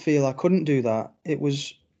I didn't feel I couldn't do that. It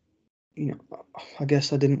was, I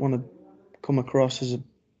guess I didn't want to come across as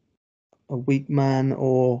a weak man,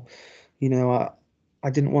 or, I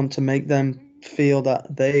didn't want to make them feel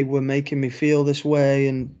that they were making me feel this way.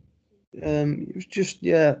 And it was just,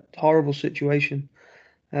 horrible situation.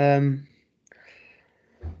 And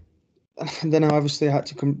then I obviously had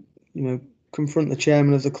to confront the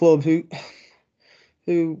chairman of the club,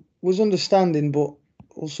 who was understanding but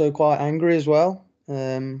also quite angry as well,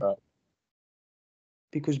 Right.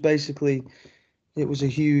 because basically it was a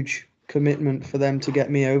huge commitment for them to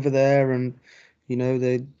get me over there, and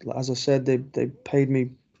they, as I said, they paid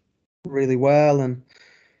me really well, and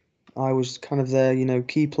I was kind of their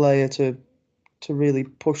key player to really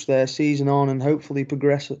push their season on and hopefully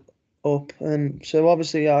progress it up. And so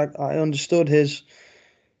obviously I understood his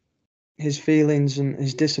feelings and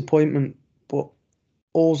his disappointment, but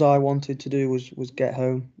all I wanted to do was get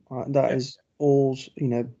home. That is all's,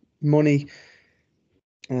 money.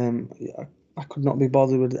 I could not be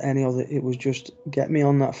bothered with any other. It was just get me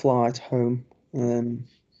on that flight home.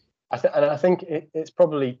 I think it's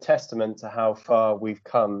probably testament to how far we've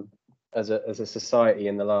come as a society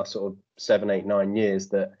in the last sort of 7, 8, 9 years,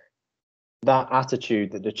 that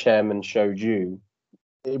attitude that the chairman showed you,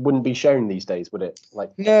 it wouldn't be shown these days, would it?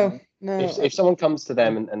 Like, No. if someone comes to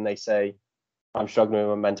them and they say, I'm struggling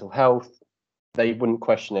with my mental health, they wouldn't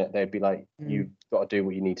question it. They'd be like, Mm. you've got to do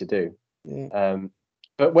what you need to do. Yeah.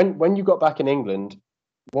 But when you got back in England,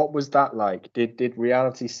 what was that like? Did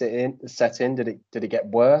reality set in? Did it get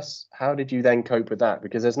worse? How did you then cope with that?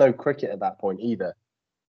 Because there's no cricket at that point either.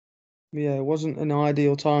 Yeah, it wasn't an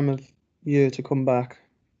ideal time of year to come back.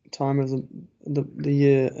 Time of the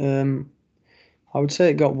year. I would say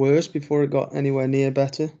it got worse before it got anywhere near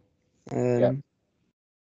better. Yeah.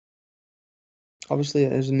 Obviously,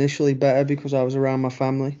 it was initially better because I was around my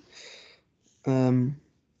family. And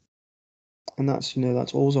that's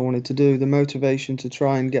all I wanted to do. The motivation to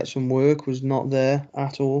try and get some work was not there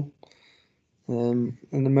at all. And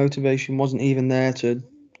the motivation wasn't even there to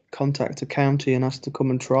contact a county and ask to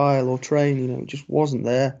come and trial or train. It just wasn't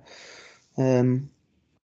there.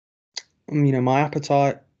 My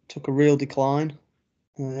appetite took a real decline.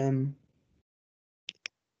 And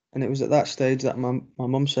it was at that stage that my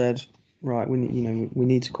mum said, right, we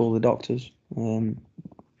need to call the doctors. And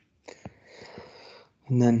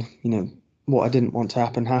then, what I didn't want to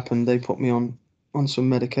happen happened. They put me on some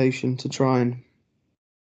medication to try and,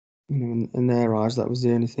 in their eyes, that was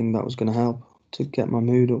the only thing that was going to help to get my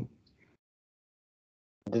mood up.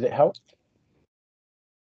 Did it help?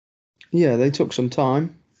 Yeah, they took some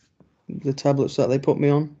time. The tablets that they put me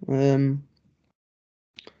on,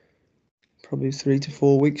 probably 3 to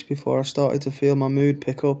 4 weeks before I started to feel my mood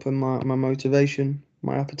pick up and my motivation,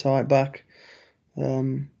 my appetite back.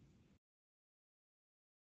 A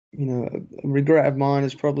regret of mine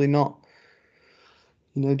is probably not,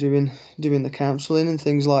 doing the counselling and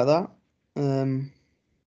things like that.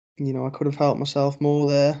 I could have helped myself more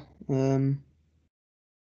there. But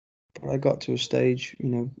I got to a stage,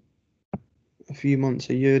 a few months,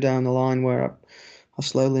 a year down the line where I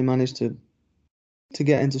slowly managed to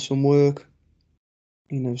get into some work,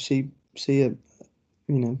 see a,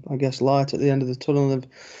 I guess light at the end of the tunnel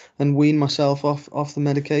and wean myself off the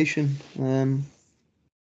medication.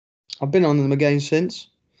 I've been on them again since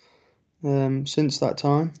that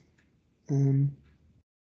time. And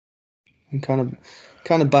kind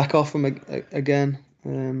of back off them again.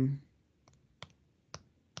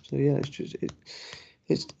 So yeah,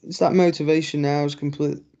 it's that motivation now is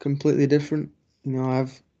completely different. I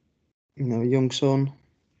have a young son,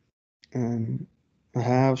 a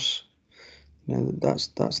house.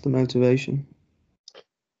 That's the motivation.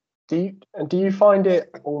 Do you find it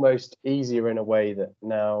almost easier in a way that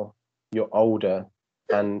now you're older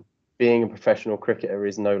and being a professional cricketer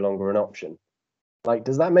is no longer an option? Like,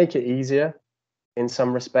 does that make it easier in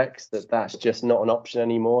some respects that that's just not an option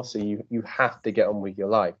anymore? So you have to get on with your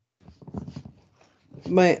life.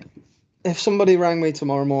 Mate, if somebody rang me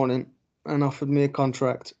tomorrow morning and offered me a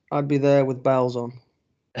contract, I'd be there with bells on.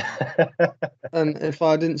 And if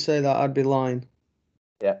I didn't say that, I'd be lying.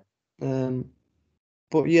 Yeah.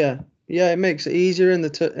 But yeah, it makes it easier in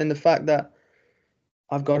the fact that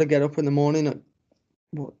I've got to get up in the morning at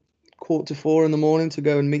 3:45 in the morning to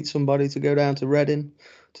go and meet somebody, to go down to Reading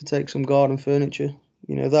to take some garden furniture.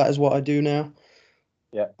 That is what I do now.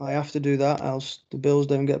 Yeah. I have to do that, else the bills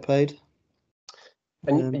don't get paid.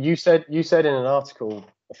 And you said in an article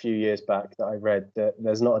a few years back that I read that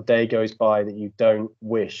there's not a day goes by that you don't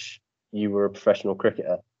wish you were a professional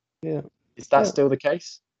cricketer. Yeah. Is that still the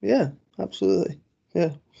case? Yeah, absolutely.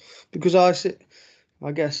 Yeah. Because I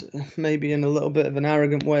guess maybe in a little bit of an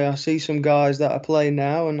arrogant way, I see some guys that are playing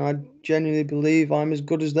now and I genuinely believe I'm as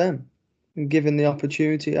good as them. And given the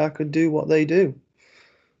opportunity, I could do what they do.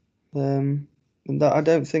 And that I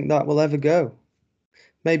don't think that will ever go.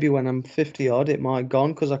 Maybe when I'm 50 odd, it might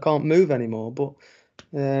gone because I can't move anymore. But,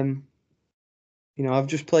 I've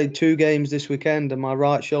just played 2 games this weekend and my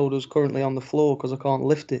right shoulder's currently on the floor because I can't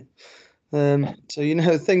lift it.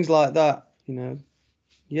 So, things like that,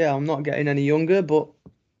 yeah, I'm not getting any younger, but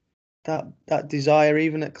that desire,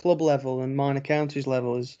 even at club level and minor counties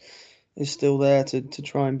level, is still there to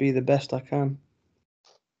try and be the best I can.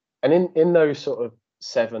 And in those sort of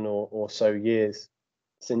 7 or so years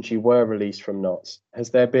since you were released from Notts,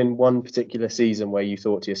 has there been one particular season where you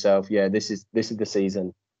thought to yourself, yeah, this is the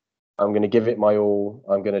season, I'm going to give it my all,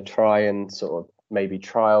 I'm going to try and sort of maybe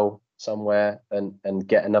trial somewhere and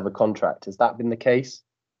get another contract? Has that been the case?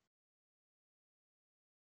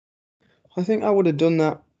 I think I would have done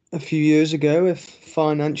that a few years ago if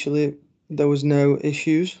financially there was no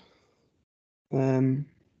issues. I've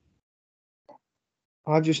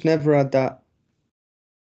just never had that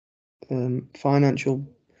financial,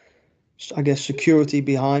 I guess, security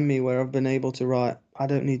behind me where I've been able to write, I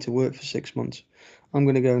don't need to work for 6 months. I'm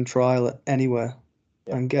going to go and trial it anywhere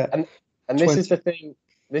and get. And this is the thing.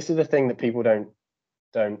 This is the thing that people don't.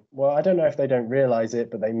 Well, I don't know if they don't realize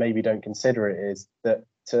it, but they maybe don't consider it. Is that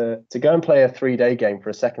to go and play a 3-day game for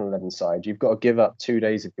a second 11 side, you've got to give up 2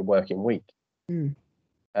 days of your working week,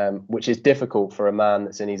 which is difficult for a man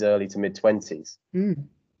that's in his early to mid 20s.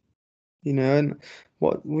 You know, and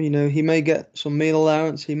he may get some meal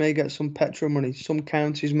allowance, he may get some petrol money. Some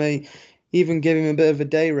counties may even give him a bit of a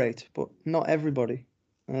day rate, but not everybody.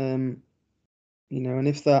 And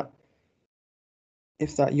if that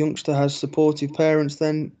youngster has supportive parents,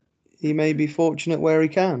 then he may be fortunate where he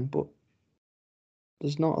can, but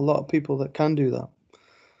there's not a lot of people that can do that.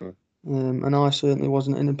 And I certainly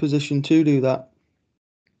wasn't in a position to do that.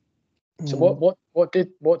 So what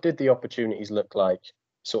did the opportunities look like,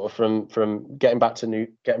 sort of from getting back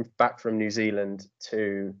from New Zealand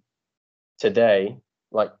to today?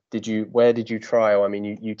 Like, where did you trial? I mean,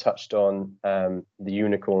 you touched on the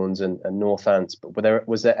Unicorns and Northants, but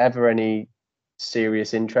was there ever any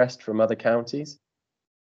serious interest from other counties?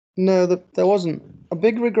 No, there wasn't. A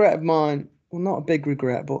big regret of mine, well, not a big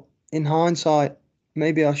regret, but in hindsight,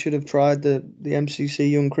 maybe I should have tried the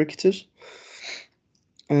MCC Young Cricketers.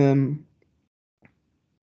 I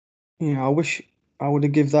wish I would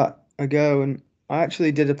have given that a go, and I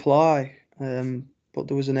actually did apply, but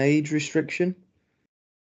there was an age restriction.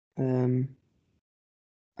 And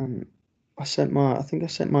I sent my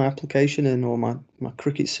application in, or my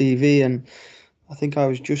cricket CV, and I think I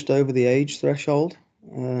was just over the age threshold.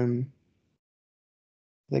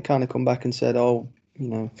 They kind of come back and said, "Oh,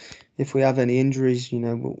 if we have any injuries,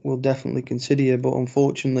 we'll definitely consider you." But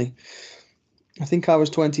unfortunately, I think I was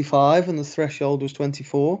 25 and the threshold was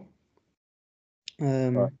 24.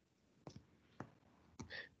 Right.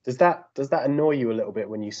 Does that annoy you a little bit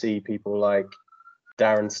when you see people like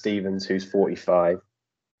Darren Stevens, who's 45,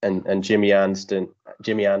 and Jimmy Anderson,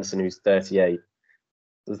 who's 38?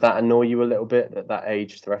 Does that annoy you a little bit that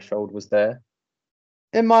age threshold was there?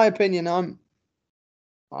 In my opinion, I'm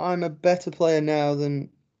a better player now than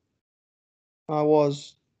I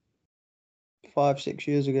was 5-6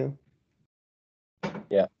 years ago.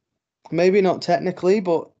 Yeah. Maybe not technically,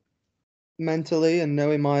 but mentally and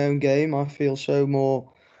knowing my own game, I feel so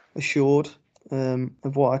more assured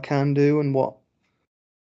of what I can do and what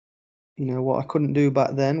I couldn't do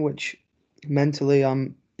back then, which mentally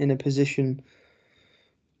I'm in a position,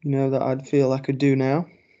 that I'd feel I could do now.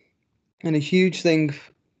 And a huge thing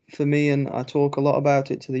for me, and I talk a lot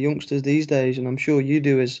about it to the youngsters these days, and I'm sure you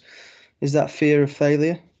do, is that fear of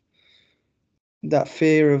failure, that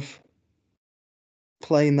fear of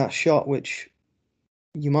playing that shot, which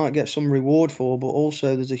you might get some reward for, but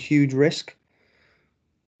also there's a huge risk.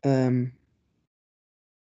 And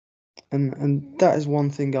that is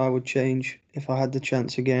one thing I would change if I had the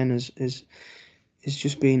chance again, is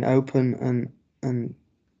just being open and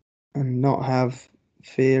not have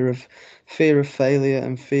fear of failure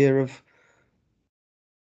and fear of,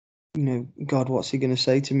 God, what's he going to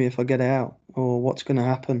say to me if I get out, or what's going to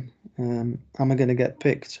happen? Am I going to get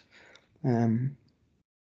picked? Because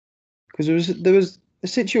there was a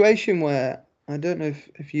situation where, I don't know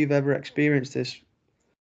if you've ever experienced this,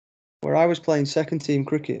 where I was playing second team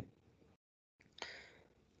cricket,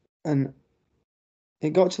 and it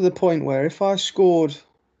got to the point where if I scored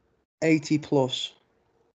 80 plus,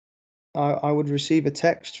 I would receive a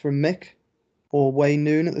text from Mick or Wayne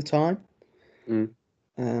Noon at the time,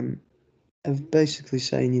 of basically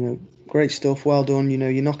saying, great stuff, well done,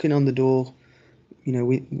 you're knocking on the door,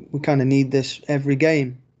 we kind of need this every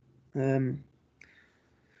game.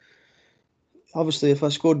 Obviously, if I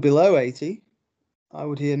scored below 80, I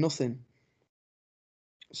would hear nothing.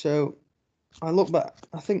 So I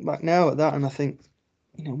think back now at that, and I think,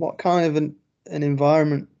 what kind of an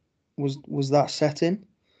environment was that set in?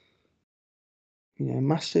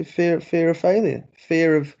 Massive fear of failure,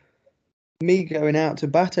 fear of me going out to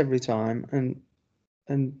bat every time,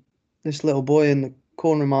 and this little boy in the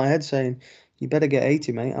corner of my head saying, "You better get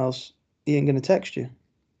 80, mate, else he ain't going to text you."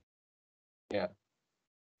 Yeah.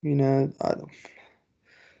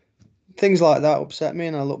 Things like that upset me,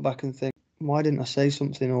 and I look back and think, why didn't I say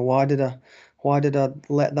something, or why did I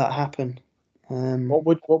let that happen?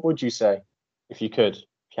 What would you say if you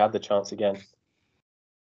had the chance again?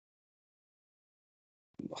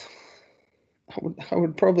 I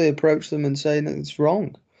would probably approach them and say that it's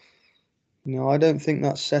wrong. I don't think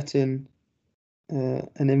that's setting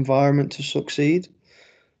an environment to succeed,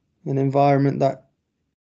 an environment that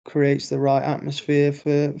creates the right atmosphere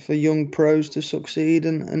for young pros to succeed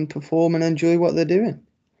and perform and enjoy what they're doing.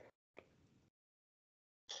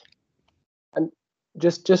 And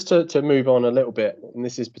just to move on a little bit, and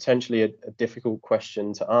this is potentially a difficult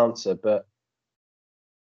question to answer, but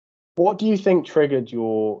what do you think triggered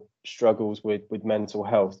your struggles with mental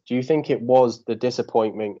health, do you think it was the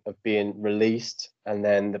disappointment of being released and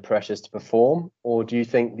then the pressures to perform, or do you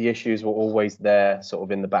think the issues were always there, sort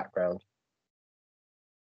of in the background?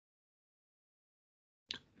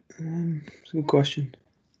 It's a good question.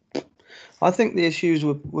 I think the issues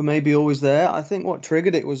were maybe always there. I think what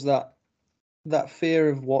triggered it was that fear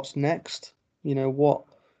of what's next. What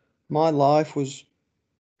my life was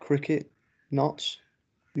cricket, knots.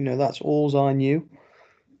 That's all I knew.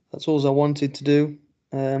 That's all I wanted to do.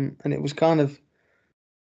 And it was kind of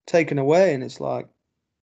taken away, and it's like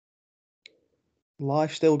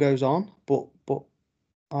life still goes on, but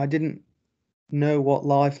I didn't know what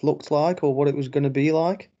life looked like or what it was going to be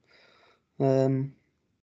like. That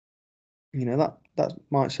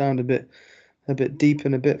might sound a bit deep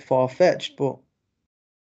and a bit far fetched, but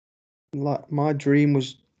like my dream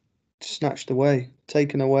was snatched away,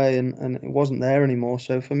 taken away, and it wasn't there anymore.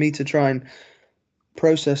 So for me to try and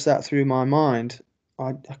process that through my mind,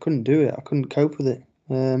 I couldn't do it. I couldn't cope with it.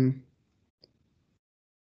 I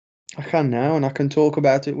can now, and I can talk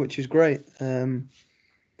about it, which is great. And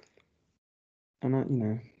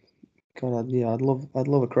God, I'd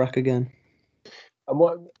love a crack again. And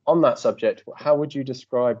what, on that subject, how would you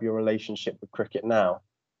describe your relationship with cricket now?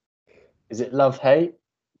 Is it love-hate?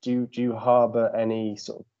 Do you harbour any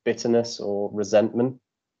sort of bitterness or resentment?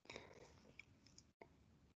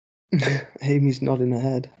 Amy's nodding her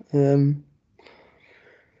head.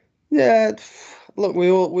 Yeah, look,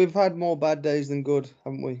 we've had more bad days than good,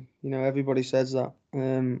 haven't we? Everybody says that.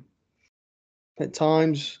 At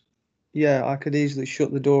times, yeah, I could easily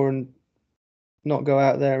shut the door and not go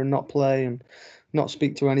out there and not play and not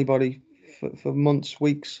speak to anybody for months,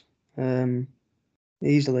 weeks,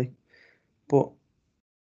 easily. But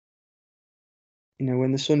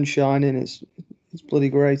when the sun's shining, it's bloody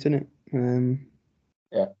great, isn't it?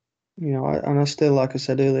 Yeah. And I still, like I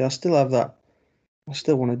said earlier, I still have that. I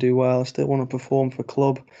still want to do well. I still want to perform for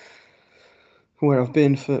club where I've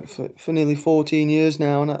been for nearly 14 years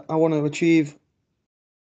now, and I want to achieve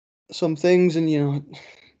some things. And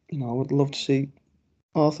I would love to see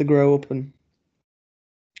Arthur grow up and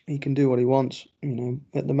he can do what he wants.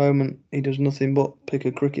 At the moment he does nothing but pick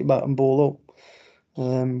a cricket bat and ball up,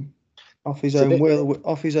 off his own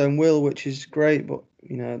will, which is great. But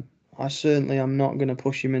I certainly am not going to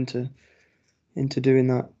push him into doing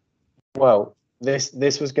that. Well,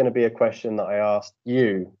 this was going to be a question that I asked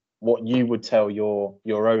you, what you would tell your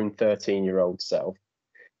own 13-year-old self,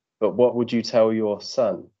 but what would you tell your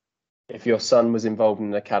son if your son was involved in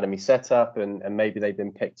an academy setup and maybe they've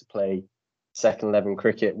been picked to play second 11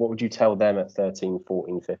 cricket? What would you tell them at 13,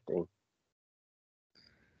 14, 15?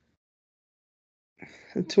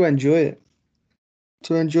 To enjoy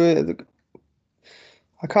it.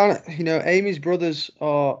 I can't, Amy's brothers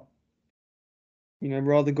are,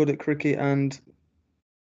 rather good at cricket and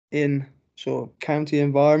in sort of county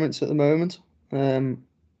environments at the moment. Callum,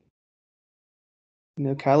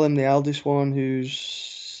 the eldest one,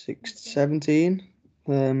 who's 17,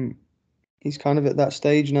 he's kind of at that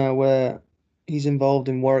stage now where he's involved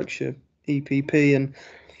in Warwickshire EPP, and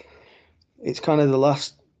it's kind of the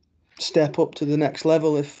last step up to the next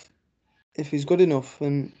level if he's good enough.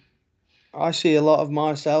 And I see a lot of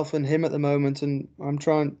myself and him at the moment, and I'm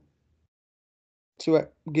trying to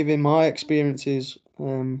give him my experiences.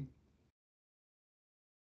 But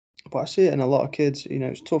I see it in a lot of kids.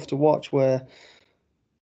 It's tough to watch where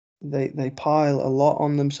they pile a lot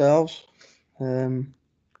on themselves. You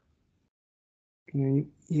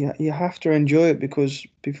have to enjoy it, because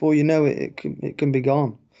before you know it, it can be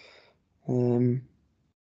gone.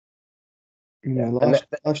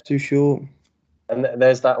 Life's too short. And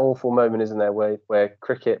there's that awful moment, isn't there, where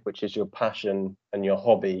cricket, which is your passion and your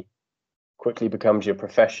hobby, quickly becomes your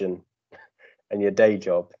profession and your day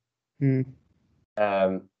job. But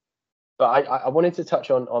I wanted to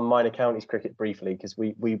touch on minor counties cricket briefly, because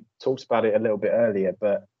we talked about it a little bit earlier,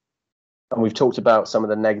 and we've talked about some of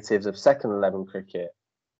the negatives of second 11 cricket.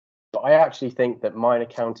 But I actually think that minor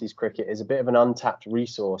counties cricket is a bit of an untapped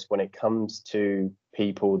resource when it comes to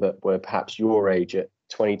people that were perhaps your age at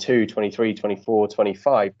 22, 23, 24,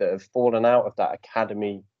 25 that have fallen out of that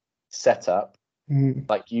academy setup.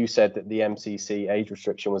 Like you said, that the MCC age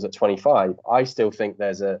restriction was at 25. I still think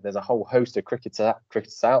there's a whole host of cricketers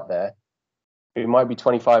out there who might be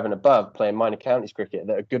 25 and above playing minor counties cricket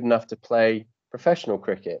that are good enough to play professional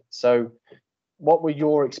cricket. So what were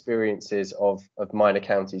your experiences of minor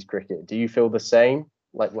counties cricket? Do you feel the same?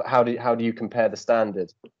 Like, how do you compare the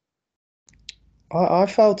standard? I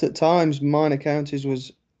felt at times minor counties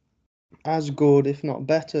was as good, if not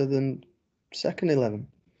better, than second 11.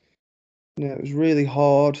 It was really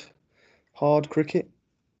hard cricket.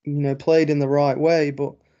 played in the right way.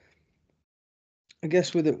 But I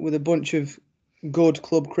guess with a bunch of good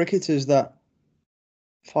club cricketers, that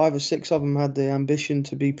 5 or 6 of them had the ambition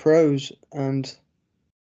to be pros,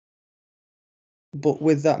 but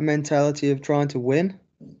with that mentality of trying to win,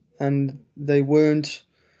 and they're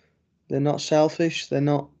not selfish, they're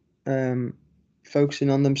not focusing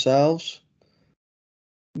on themselves,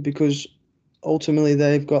 because ultimately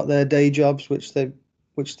they've got their day jobs which they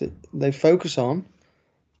focus on,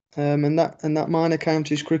 and that minor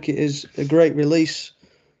counties cricket is a great release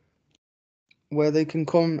where they can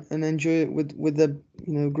come and enjoy it with their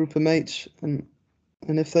group of mates, and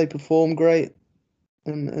if they perform, great,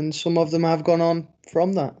 and some of them have gone on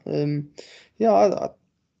from that. Yeah,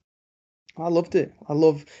 I loved it. I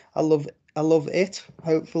love it.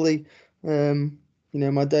 Hopefully,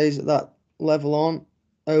 my days at that level aren't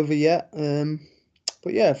over yet.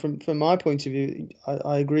 But yeah, from my point of view,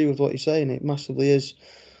 I agree with what you're saying. It massively is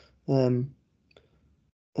an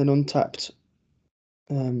untapped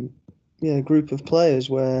group of players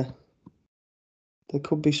where there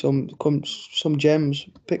could be some gems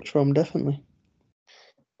picked from, definitely.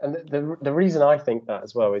 And the reason I think that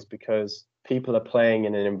as well is because people are playing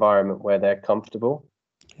in an environment where they're comfortable.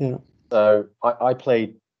 Yeah. So I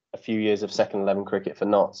played a few years of second 11 cricket for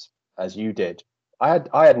Notts, as you did. I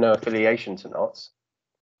had no affiliation to Notts,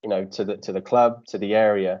 to the club, to the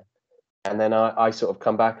area. And then I sort of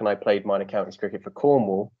come back and I played minor counties cricket for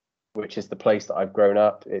Cornwall, which is the place that I've grown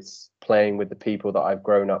up. It's playing with the people that I've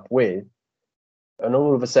grown up with. And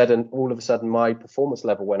all of a sudden, my performance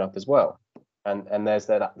level went up as well. And there's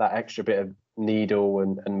that extra bit of needle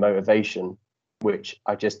and motivation, which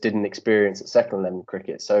I just didn't experience at second 11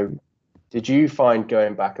 cricket. So did you find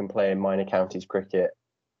going back and playing minor counties cricket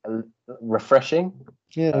refreshing?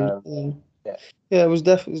 Yeah. It was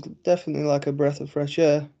definitely like a breath of fresh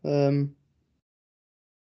air.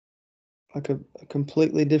 Like a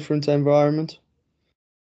completely different environment.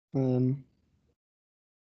 Don't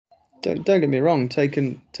get me wrong,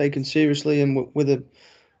 taken seriously and with a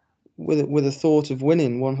thought of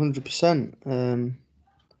winning 100%.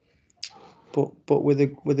 But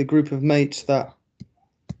with a group of mates that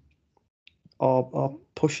are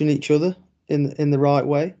pushing each other in the right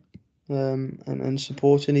way, and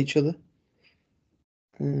supporting each other.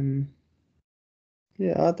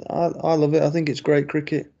 Yeah, I love it. I think it's great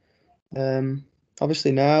cricket.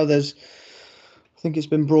 Obviously now I think it's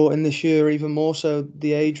been brought in this year even more so,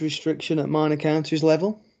 the age restriction at minor counties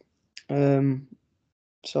level.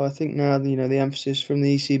 So I think now the emphasis from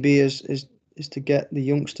the ECB is to get the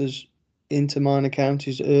youngsters into minor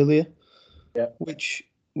counties earlier. Yeah. Which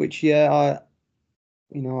I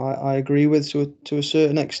agree with to a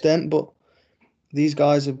certain extent, but these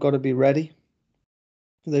guys have got to be ready.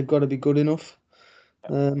 They've got to be good enough.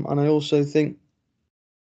 And I also think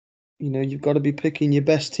you've got to be picking your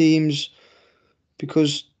best teams,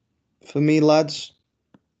 because for me, lads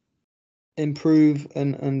improve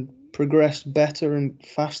and progress better and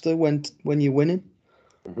faster when you're winning.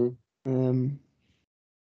 Mm-hmm.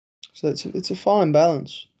 So it's a fine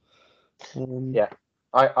balance. Yeah,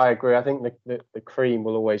 I agree. I think the cream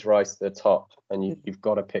will always rise to the top, and you've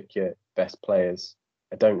got to pick your best players.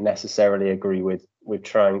 I don't necessarily agree with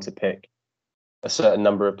trying to pick a certain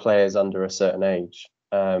number of players under a certain age.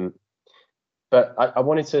 But I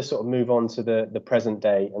wanted to sort of move on to the present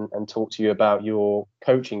day and talk to you about your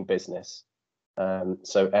coaching business.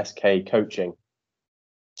 So SK Coaching.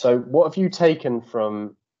 So what have you taken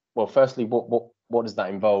from, well, firstly, what does that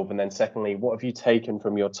involve? And then secondly, what have you taken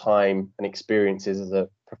from your time and experiences as a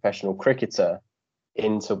professional cricketer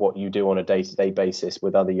into what you do on a day-to-day basis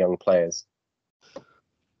with other young players?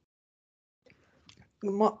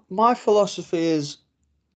 My philosophy is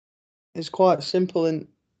quite simple, and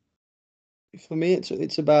for me,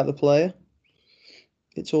 it's about the player.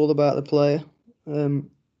 It's all about the player. I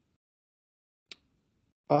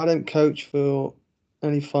don't coach for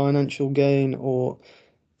any financial gain or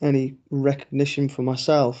any recognition for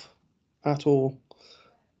myself at all.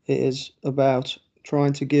 It is about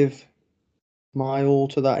trying to give my all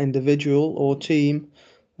to that individual or team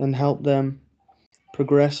and help them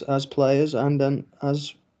progress as players and then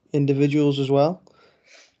as individuals as well.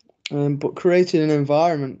 But creating an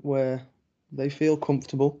environment where they feel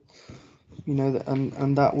comfortable,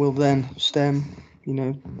 and that will then stem,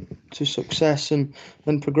 to success and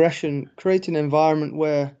progression. Creating an environment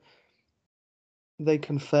where they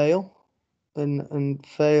can fail, and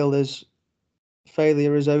failure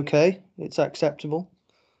is okay. It's acceptable,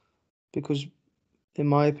 because, in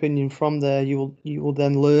my opinion, from there you will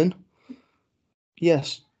then learn.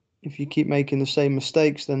 Yes, if you keep making the same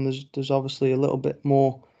mistakes, then there's obviously a little bit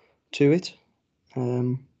more to it.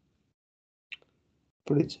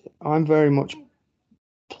 but I'm very much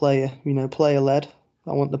player led.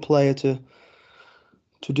 I want the player to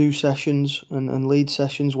do sessions and lead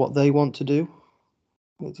sessions what they want to do.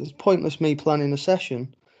 It's pointless me planning a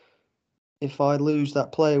session if I lose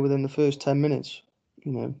that player within the first 10 minutes.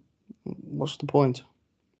 What's the point?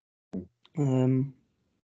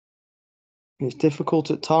 It's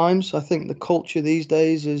difficult at times. I think the culture these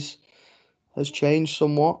days has changed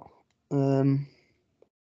somewhat. I'm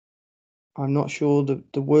not sure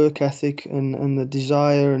the work ethic and the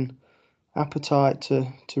desire and appetite to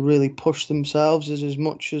really push themselves is as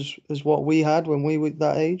much as what we had when we were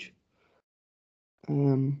that age.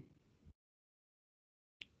 But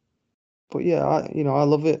yeah, I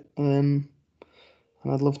love it. And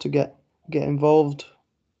I'd love to get involved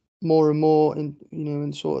more and more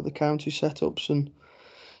in sort of the county setups, and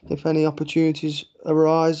if any opportunities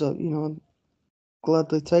arise, I'd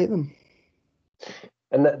gladly take them.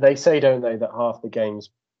 And they say, don't they, that half the game's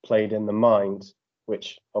played in the mind,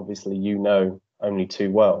 which obviously only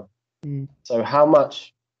too well. So how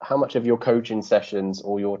much of your coaching sessions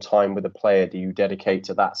or your time with a player do you dedicate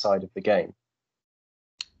to that side of the game?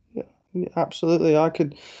 Yeah, absolutely. I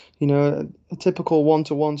could, a typical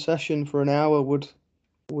 1-to-1 session for an hour would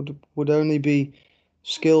only be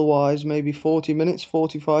skill wise maybe 40 minutes,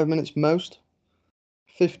 45 minutes most.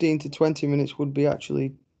 15 to 20 minutes would be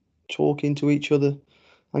actually talking to each other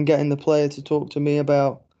and getting the player to talk to me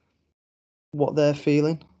about what they're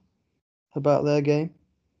feeling about their game.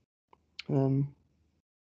 Because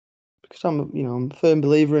I'm a firm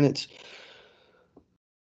believer in it.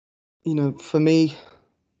 For me,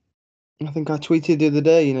 I think I tweeted the other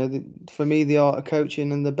day, for me, the art of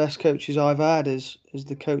coaching and the best coaches I've had is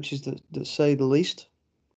the coaches that say the least.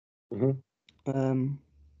 Mm-hmm.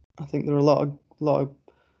 I think there are a lot of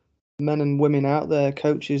men and women out there,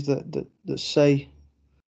 coaches that say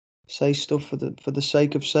stuff for the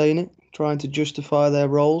sake of saying it, trying to justify their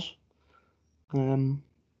roles. And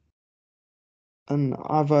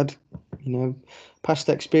I've had, past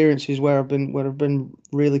experiences where I've been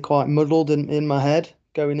really quite muddled in my head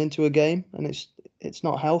going into a game, and it's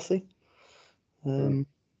not healthy.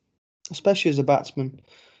 Especially as a batsman,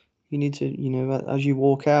 you need to, as you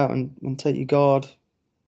walk out and take your guard.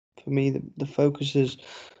 For me, the focus is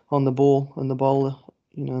on the ball and the bowler,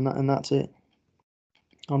 and that's it.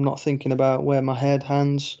 I'm not thinking about where my head,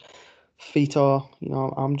 hands, feet are.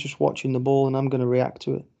 I'm just watching the ball and I'm going to react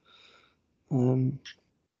to it. And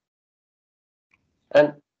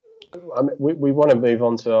I mean, we want to move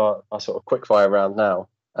on to our sort of quickfire round now.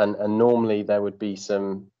 And normally there would be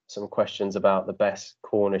some questions about the best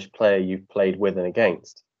Cornish player you've played with and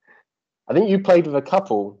against. I think you played with a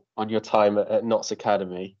couple on your time at Notts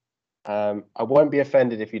Academy. I won't be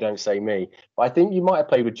offended if you don't say me, but I think you might have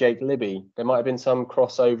played with Jake Libby. There might have been some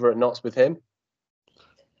crossover at Notts with him.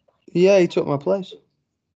 Yeah, he took my place.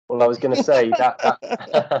 Well, I was going to say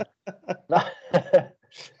that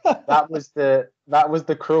that was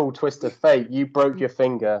the cruel twist of fate. You broke your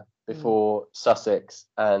finger before Sussex,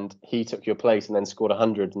 and he took your place and then scored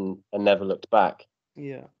 100 and never looked back.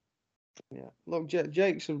 Yeah. Look,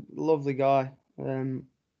 Jake's a lovely guy,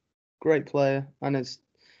 great player, and it's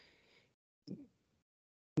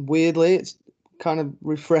kind of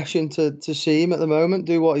refreshing to see him at the moment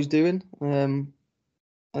do what he's doing.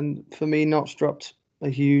 And for me, Notts dropped a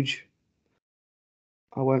huge,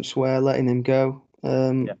 I won't swear, letting him go.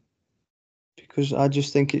 Because I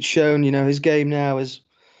just think it's shown, his game now has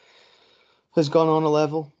gone on a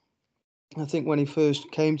level. I think when he first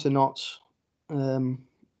came to Notts, in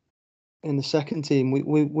the second team,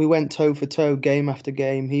 we went toe for toe, game after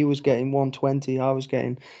game. He was getting 120, I was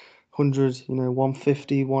getting 100,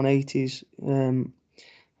 150, 180s. And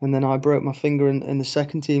then I broke my finger in the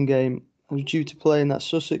second team game. I was due to play in that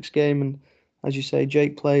Sussex game, and as you say,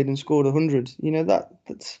 Jake played and scored 100.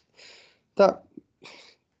 That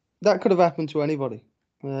could have happened to anybody.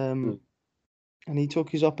 And he took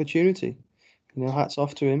his opportunity. Hats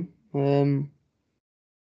off to him.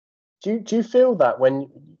 Do you feel that when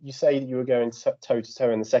you say that you were going toe to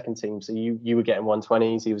toe in the second team, so you were getting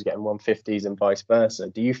 120s, he was getting 150s, and vice versa?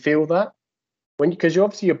 Do you feel that because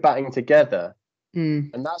you're batting together,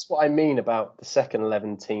 and that's what I mean about the second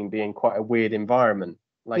 11 team being quite a weird environment?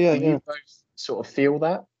 Like, do you both sort of feel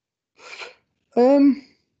that? I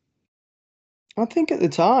think at the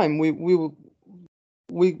time we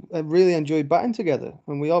really enjoyed batting together,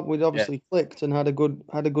 and we'd obviously clicked and had a good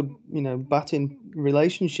batting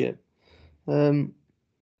relationship. At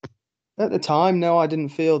the time, no, I didn't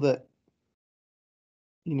feel that,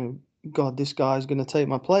 God, this guy's going to take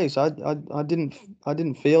my place. I didn't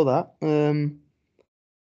feel that.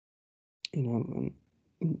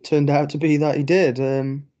 it turned out to be that he did.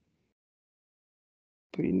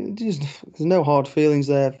 But there's no hard feelings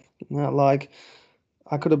there. Like,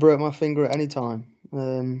 I could have broke my finger at any time.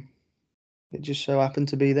 It just so happened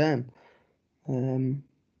to be then.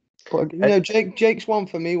 But Jake's one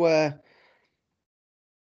for me where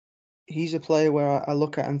he's a player where I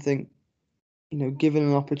look at and think, given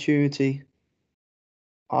an opportunity,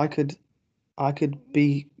 I could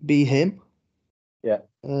be him. Yeah.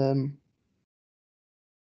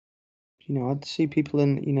 I'd see people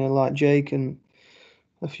in, like Jake and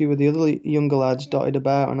a few of the other younger lads dotted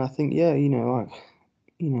about, and I think, yeah,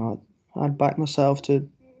 I'd back myself to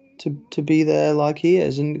be there like he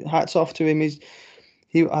is. And hats off to him.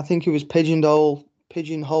 I think he was pigeonholed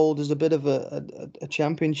as a bit of a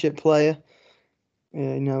championship player,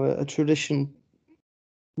 a traditional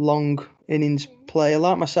long innings player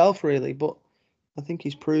like myself, really. But I think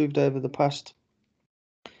he's proved over the past,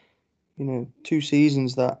 2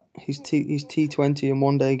 seasons that his T20 and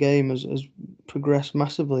one-day game has progressed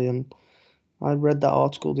massively. And I read that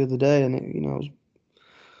article the other day, and it was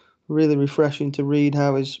really refreshing to read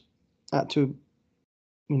how he's had to,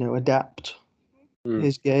 adapt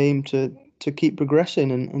his game to keep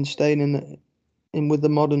progressing and staying in with the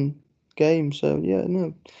modern game. So yeah,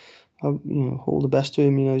 no, all the best to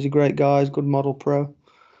him. He's a great guy. He's a good model pro. Do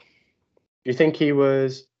you think he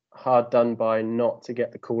was hard done by not to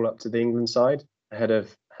get the call up to the England side ahead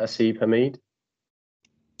of Hasib Hamid?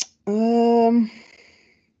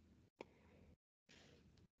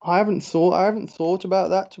 I haven't thought about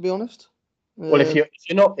that, to be honest. Well, if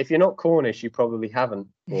you're not Cornish, you probably haven't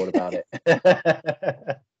thought about it.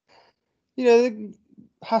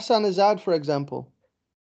 Hassan Azad, for example.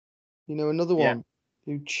 Another one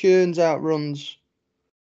who churns out runs.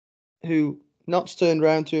 Who Notts turned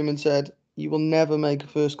round to him and said, "You will never make a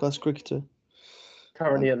first-class cricketer."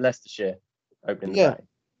 Currently at Leicestershire, opening the batting.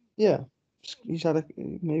 Yeah. He's had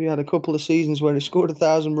a couple of seasons where he scored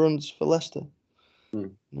 1,000 runs for Leicester.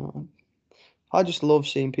 I just love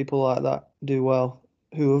seeing people like that do well,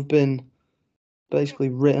 who have been basically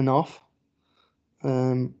written off.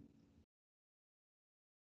 Why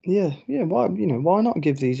not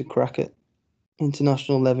give these a crack at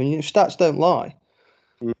international level? Stats don't lie.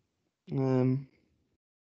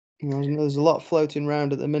 There's a lot floating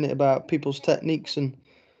around at the minute about people's techniques, and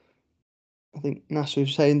I think Nasser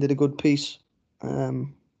Hussain did a good piece the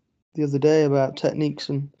other day about techniques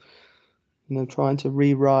and trying to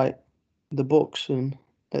rewrite the books, and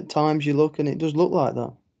at times you look and it does look like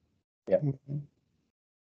that. Yeah.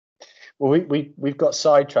 Well, we've got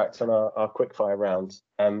sidetracked on our quickfire rounds,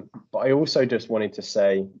 but I also just wanted to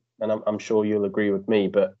say, and I'm sure you'll agree with me,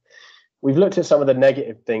 but we've looked at some of the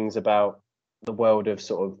negative things about the world of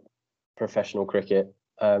sort of professional cricket,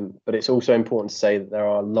 but it's also important to say that there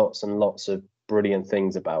are lots and lots of brilliant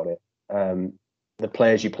things about it. The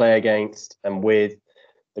players you play against and with,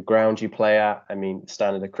 the ground you play at. I mean,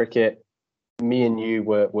 standard of cricket. Me and you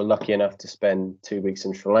were lucky enough to spend 2 weeks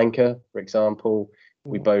in Sri Lanka, for example.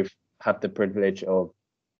 We both had the privilege of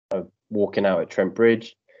walking out at Trent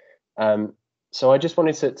Bridge. So I just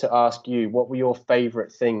wanted to ask you, what were your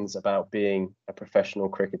favourite things about being a professional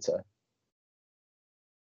cricketer?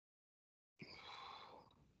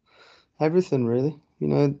 Everything, really.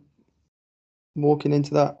 Walking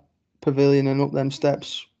into that pavilion and up them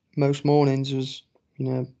steps most mornings was,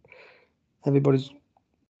 everybody's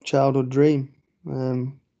childhood dream.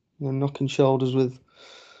 Knocking shoulders with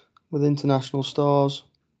international stars.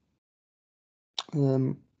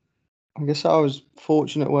 I guess I was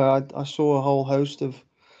fortunate where I saw a whole host of,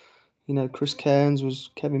 Chris Cairns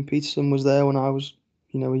Kevin Peterson was there when I was,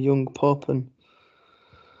 a young pup, and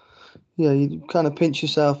yeah, you kind of pinch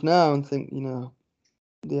yourself now and think,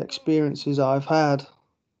 the experiences I've had.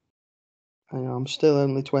 I'm still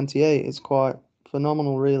only 28. It's quite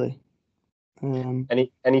phenomenal, really.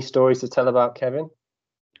 Any stories to tell about Kevin?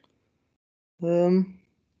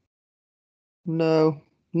 No,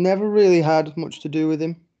 never really had much to do with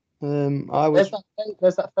him. There's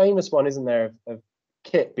that famous one, isn't there, of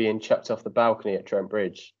Kit being chucked off the balcony at Trent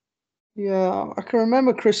Bridge? Yeah, I can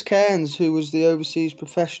remember Chris Cairns, who was the overseas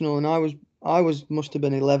professional, and I must have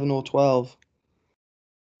been 11 or 12.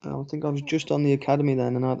 I think I was just on the academy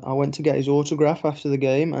then, and I went to get his autograph after the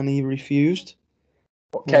game, and he refused.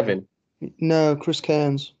 What, Kevin? No, Chris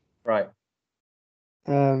Cairns. Right.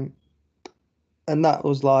 And that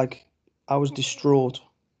was like, I was distraught.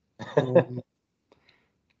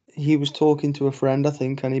 He was talking to a friend, I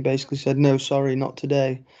think, and he basically said, "No, sorry, not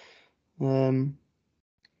today." And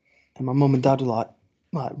my mum and dad were like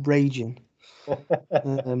raging.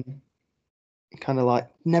 Kind of like,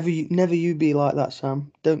 never you be like that,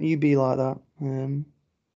 Sam. Don't you be like that.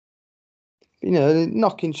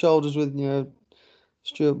 knocking shoulders with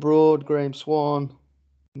Stuart Broad, Graham Swan,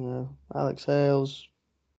 Alex Hales.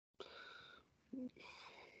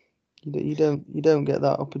 You don't get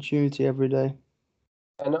that opportunity every day.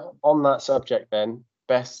 And on that subject, then,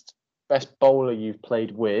 best bowler you've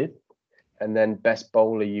played with, and then best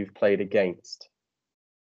bowler you've played against.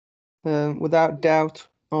 Without doubt,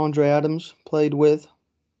 Andre Adams played with.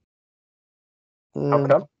 How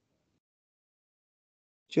come?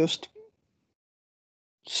 Just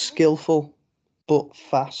skillful, but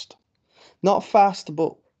fast. Not fast,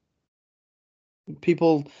 but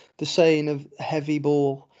the saying of heavy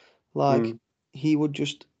ball, like he would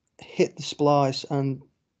just hit the splice, and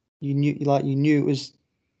you knew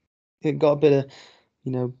it got a bit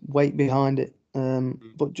of weight behind it,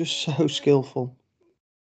 but just so skillful,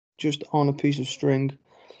 just on a piece of string,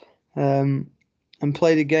 and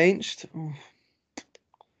played against.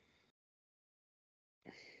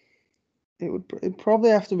 It'd probably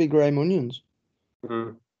have to be Graham Onions.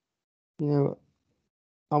 I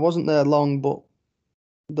wasn't there long, but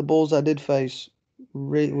the balls I did face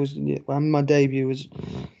my debut was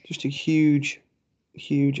just a huge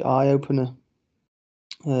eye opener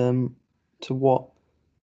to what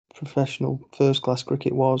professional first class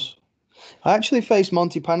cricket was. I actually faced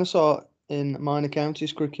Monty Panesar in minor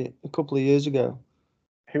counties cricket a couple of years ago.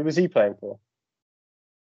 Who was he playing for?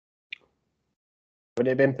 Would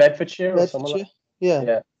it have been Bedfordshire or someone like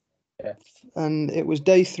that? Yeah. And it was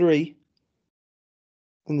day 3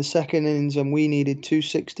 in the second innings, and we needed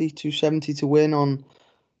 260, 270 to win on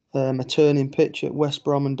a turning pitch at West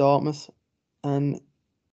Brom and Dartmouth. And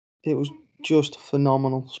it was just a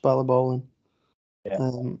phenomenal spell of bowling.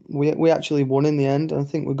 Yeah. We actually won in the end. I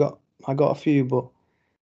think I got a few, but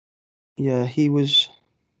yeah, he was.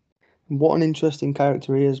 What an interesting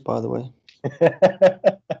character he is, by the way.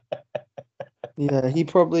 Yeah, he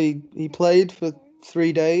played for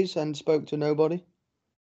 3 days and spoke to nobody.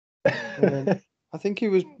 I think he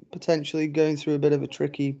was potentially going through a bit of a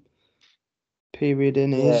tricky period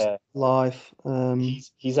in his life.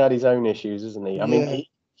 He's had his own issues, isn't he? I mean,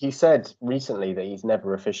 he said recently that he's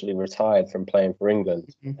never officially retired from playing for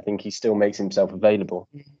England. I think he still makes himself available.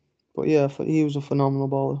 But yeah, he was a phenomenal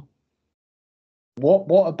bowler.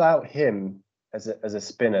 What about him as a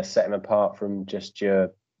spinner set him apart from just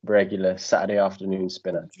your regular Saturday afternoon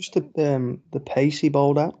spinner? Just the pace he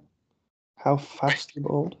bowled at, how fast he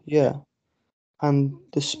bowled, and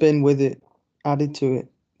the spin with it added to it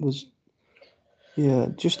was,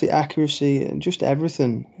 just the accuracy and just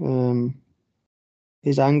everything.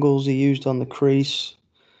 His angles he used on the crease,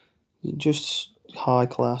 just high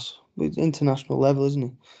class. It's international level, isn't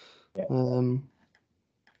he? Yeah.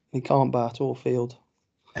 He can't bat or field.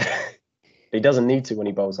 He doesn't need to when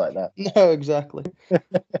he bowls like that. No, exactly.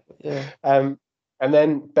 Yeah. And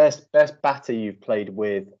then best batter you've played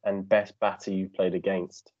with and best batter you've played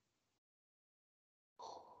against.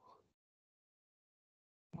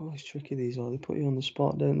 Always tricky, these are. They put you on the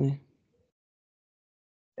spot, don't they?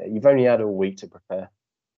 Yeah, you've only had a week to prepare.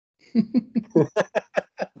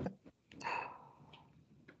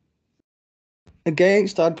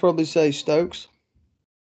 Against, I'd probably say Stokes.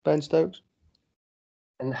 Ben Stokes.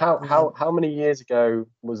 And how many years ago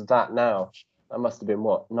was that now? That must have been,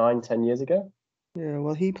 what, 9-10 years ago? Yeah,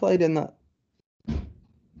 well, he played in that.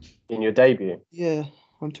 In your debut? Yeah,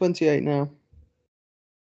 I'm 28 now.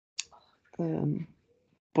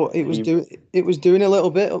 But it was doing a little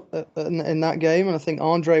bit in that game, and I think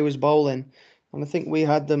Andre was bowling, and I think we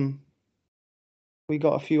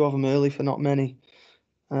got a few of them early for not many,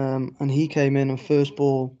 and he came in and first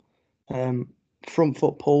ball, front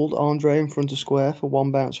foot pulled Andre in front of square for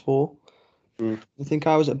 1 bounce 4. I think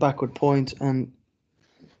I was at backward point, and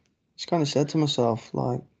just kind of said to myself,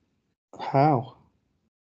 like, how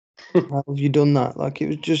have you done that? Like,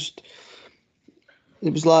 it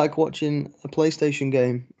was like watching a PlayStation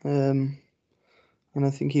game. And I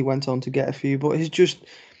think he went on to get a few, but his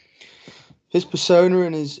persona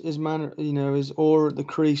and his manner, his aura at the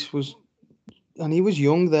crease was, and he was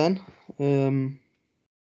young then.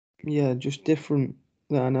 Just different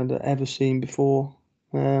than I'd ever seen before.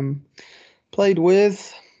 Played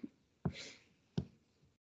with,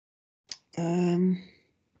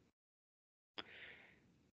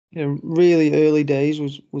 really early days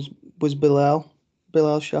was Bilal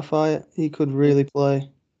Shafayat. He could really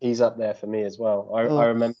play. He's up there for me as well. I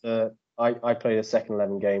remember I played a second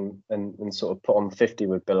 11 game and sort of put on 50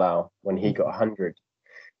 with Bilal when he got 100,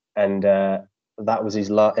 and that was his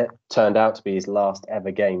last. It turned out to be his last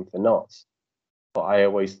ever game for Notts. But I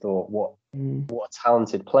always thought, what a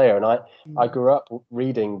talented player. And I grew up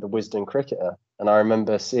reading The Wisden Cricketer, and I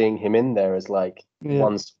remember seeing him in there as like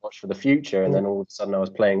one to watch for the future. And then all of a sudden I was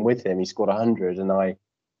playing with him. He scored 100, and I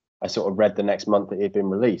sort of read the next month that he'd been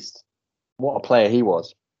released. What a player he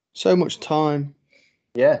was. So much time.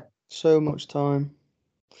 Yeah. So much time.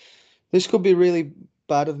 This could be really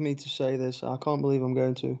bad of me to say this. I can't believe I'm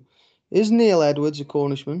going to. Is Neil Edwards a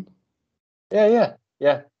Cornishman? Yeah.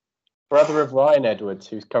 Brother of Ryan Edwards,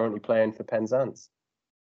 who's currently playing for Penzance.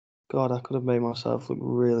 God, I could have made myself look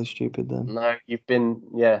really stupid then. No, you've been,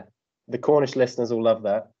 the Cornish listeners will love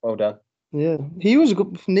that. Well done. Yeah, he was a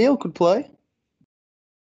good. Neil could play.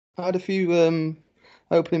 I had a few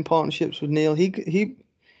opening partnerships with Neil. He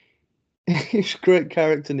he's a great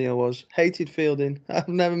character. Neil was hated fielding. I've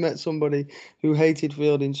never met somebody who hated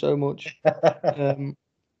fielding so much.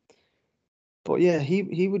 But yeah,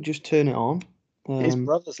 he would just turn it on. His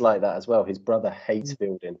brother's like that as well. His brother hates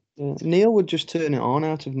fielding. Yeah, Neil would just turn it on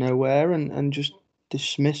out of nowhere and just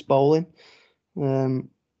dismiss bowling. Yeah,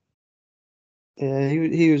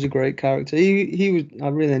 he was a great character. He was. I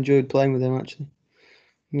really enjoyed playing with him actually.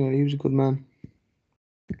 Yeah, he was a good man.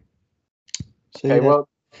 So Okay, well,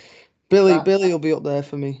 Billy will be up there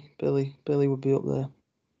for me. Billy would be up there.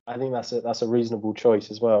 I think that's a reasonable choice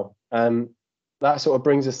as well. That sort of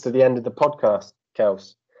brings us to the end of the podcast,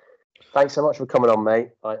 Kels. Thanks so much for coming on, mate.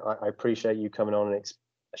 I appreciate you coming on and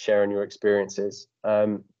sharing your experiences.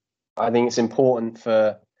 I think it's important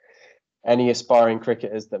for any aspiring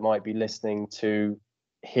cricketers that might be listening to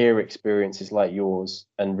hear experiences like yours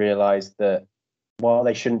and realise that while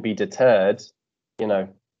they shouldn't be deterred,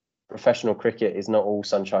 professional cricket is not all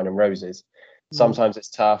sunshine and roses. Sometimes it's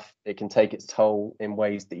tough. It can take its toll in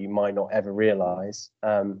ways that you might not ever realise,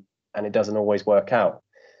 and it doesn't always work out.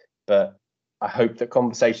 But I hope that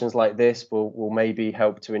conversations like this will maybe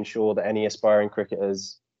help to ensure that any aspiring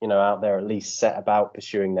cricketers, out there at least set about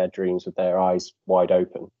pursuing their dreams with their eyes wide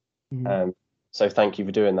open. So thank you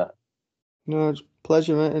for doing that. No, it's a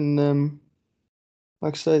pleasure, mate. And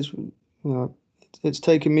like I say, it's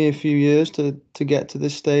taken me a few years to get to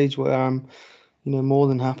this stage where I'm, more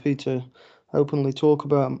than happy to openly talk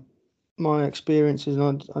about my experiences.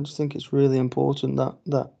 And I just think it's really important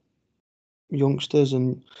that youngsters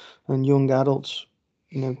and young adults,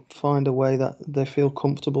 find a way that they feel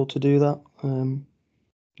comfortable to do that.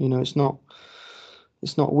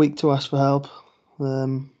 It's not weak to ask for help,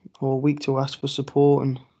 or weak to ask for support,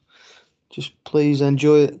 and just please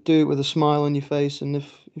enjoy it. Do it with a smile on your face, and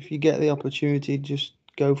if you get the opportunity, just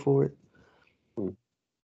go for it.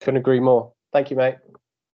 Couldn't agree more. Thank you, mate.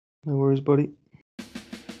 No worries, buddy.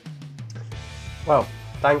 Well,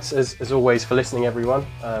 thanks as always for listening, everyone.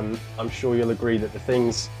 I'm sure you'll agree that the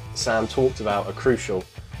things Sam talked about are crucial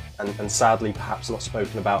and sadly perhaps not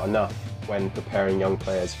spoken about enough when preparing young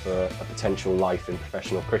players for a potential life in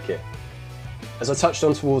professional cricket. As I touched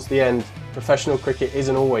on towards the end, professional cricket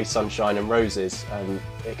isn't always sunshine and roses.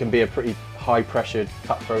 It can be a pretty high-pressured,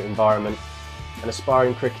 cutthroat environment, and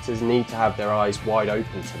aspiring cricketers need to have their eyes wide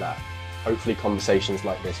open to that. Hopefully conversations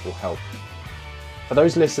like this will help. For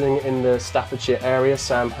those listening in the Staffordshire area,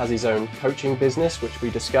 Sam has his own coaching business, which we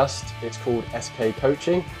discussed. It's called SK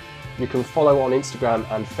Coaching. You can follow on Instagram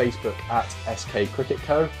and Facebook at SK Cricket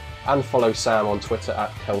Co, and follow Sam on Twitter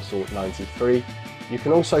at Kelsall93. You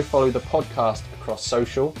can also follow the podcast across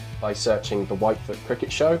social by searching The Whitefoot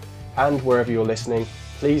Cricket Show, and wherever you're listening,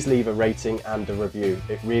 please leave a rating and a review.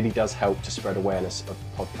 It really does help to spread awareness of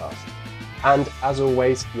the podcast. And as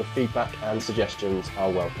always, your feedback and suggestions are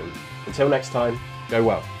welcome. Until next time, go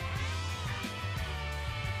well.